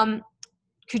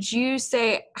 Could you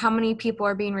say how many people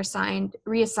are being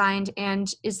reassigned,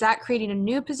 and is that creating a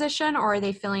new position, or are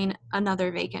they filling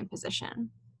another vacant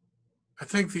position? I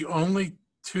think the only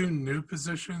two new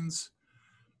positions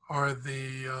are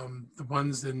the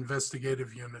ones in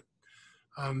investigative unit.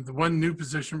 The one new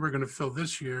position we're going to fill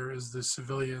this year is the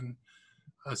civilian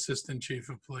assistant chief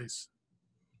of police.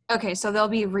 Okay, so they'll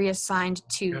be reassigned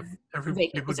to Yep, every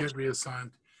vacant people positions. get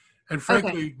reassigned. And Okay.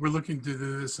 frankly, we're looking to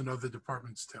do this in other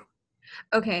departments too.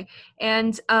 Okay,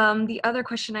 and the other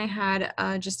question I had,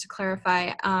 just to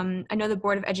clarify, I know the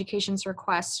Board of Education's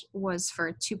request was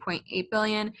for 2.8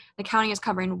 billion. The county is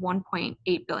covering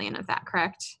 1.8 billion of that,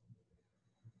 correct?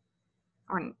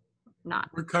 Or not?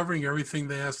 We're covering everything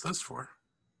they asked us for.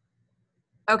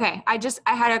 Okay, I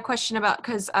had a question about,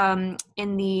 because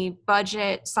in the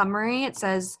budget summary, it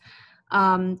says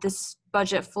this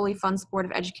budget fully funds Board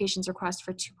of Education's request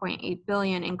for 2.8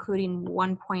 billion, including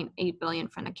 1.8 billion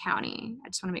from the county. I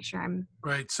just want to make sure I'm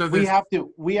right. So we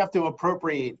have to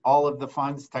appropriate all of the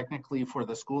funds technically for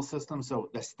the school system. So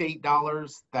the state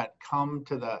dollars that come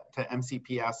to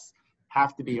MCPS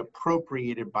have to be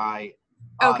appropriated by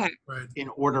us okay. Right. in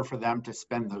order for them to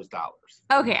spend those dollars.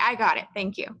 Okay, I got it.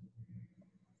 Thank you.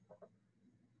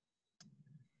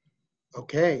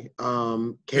 Okay,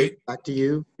 Kate, back to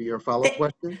you for your follow-up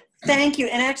question. Thank you.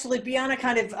 And actually, Brianna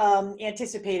kind of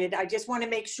anticipated. I just want to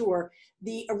make sure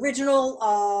the original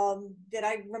that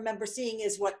I remember seeing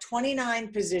is what,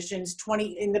 29 positions,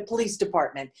 20 in the police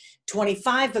department.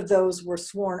 25 of those were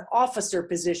sworn officer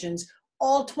positions.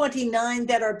 All 29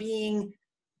 that are being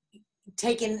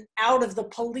taken out of the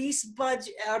police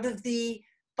budget, out of the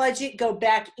budget, go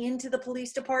back into the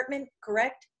police department,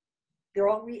 correct? They're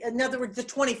all, in other words, the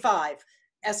 25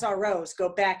 SROs go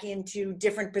back into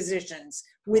different positions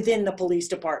within the police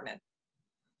department.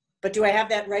 But do I have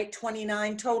that right?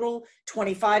 29 total,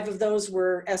 25 of those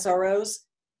were SROs?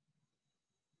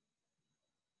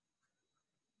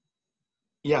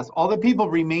 Yes, all the people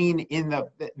remain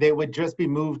they would just be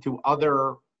moved to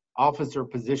other officer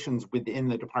positions within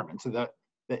the department. So that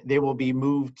they will be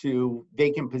moved to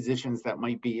vacant positions that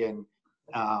might be in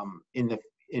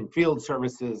field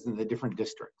services in the different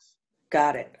districts.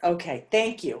 Got it. Okay,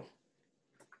 thank you.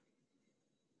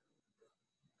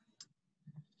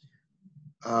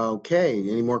 Okay,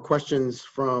 any more questions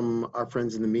from our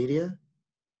friends in the media?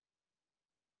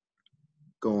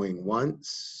 Going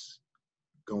once,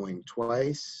 going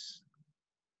twice,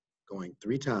 going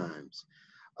 3 times.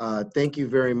 Thank you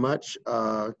very much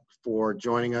for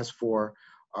joining us for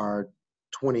our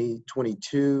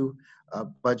 2022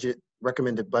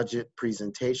 recommended budget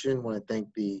presentation. I want to thank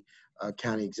the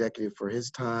county executive for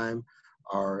his time,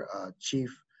 our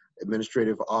chief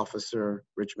administrative officer,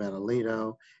 Rich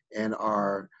Manalino, and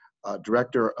our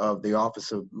director of the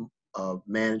Office of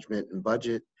Management and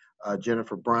Budget,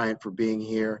 Jennifer Bryant, for being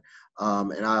here.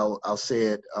 And I'll say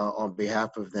it on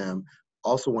behalf of them.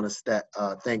 Also want to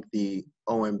thank the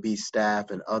OMB staff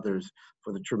and others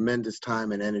for the tremendous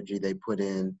time and energy they put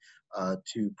in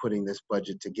to putting this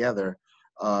budget together.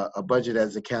 A budget,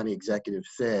 as the county executive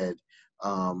said,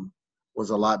 was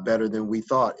a lot better than we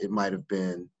thought it might have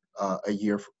been a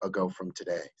year ago from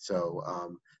today. So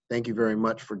thank you very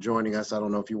much for joining us. I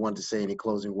don't know if you want to say any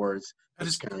closing words. I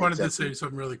just wanted to say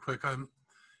something really quick.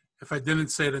 If I didn't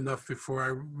say it enough before,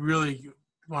 I really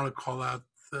want to call out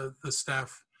the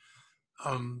staff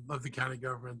of the county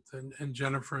government and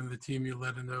Jennifer and the team you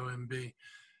led in OMB.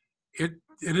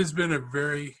 It has been a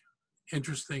very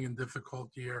interesting and difficult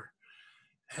year.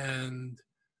 And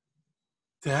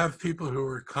to have people who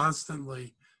are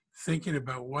constantly thinking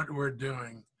about what we're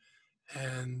doing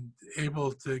and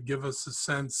able to give us a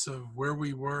sense of where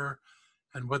we were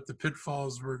and what the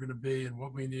pitfalls were going to be and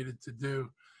what we needed to do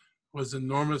was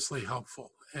enormously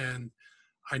helpful. And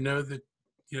I know that,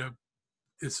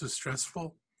 this is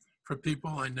stressful for people.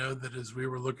 I know that as we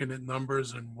were looking at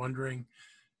numbers and wondering,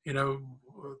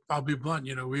 I'll be blunt,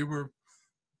 we were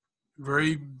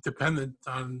very dependent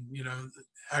on,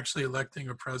 actually electing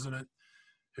a president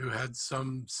who had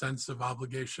some sense of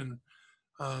obligation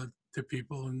to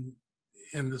people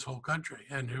in this whole country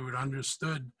and who had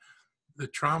understood the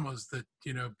traumas that,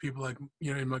 people like,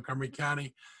 in Montgomery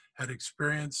County had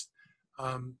experienced.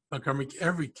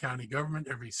 Every county government,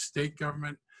 every state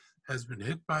government has been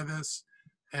hit by this.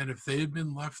 And if they had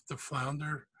been left to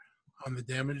flounder on the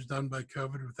damage done by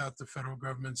COVID without the federal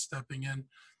government stepping in,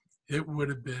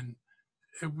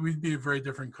 we'd be a very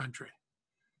different country.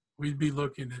 We'd be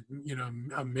looking at,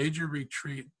 a major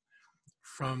retreat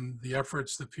from the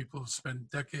efforts that people have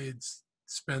spent decades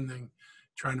spending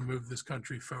trying to move this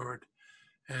country forward.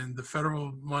 And the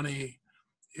federal money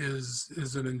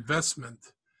is an investment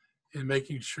in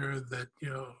making sure that, you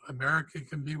know, America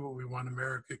can be what we want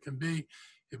America can be.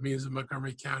 It means that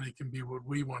Montgomery County can be what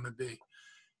we want to be.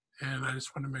 And I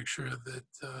just want to make sure that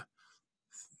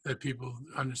that people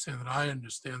understand that I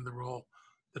understand the role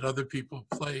that other people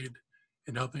played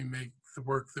in helping make the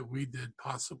work that we did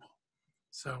possible.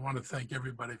 So I want to thank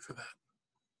everybody for that.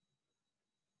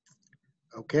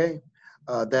 Okay,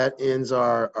 that ends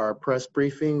our press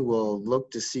briefing. We'll look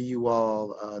to see you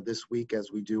all this week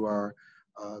as we do our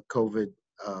COVID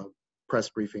press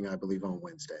briefing, I believe, on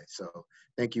Wednesday. So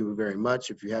thank you very much.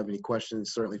 If you have any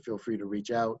questions, certainly feel free to reach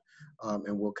out,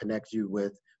 and we'll connect you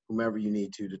with whomever you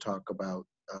need to talk about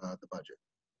the budget.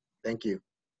 Thank you.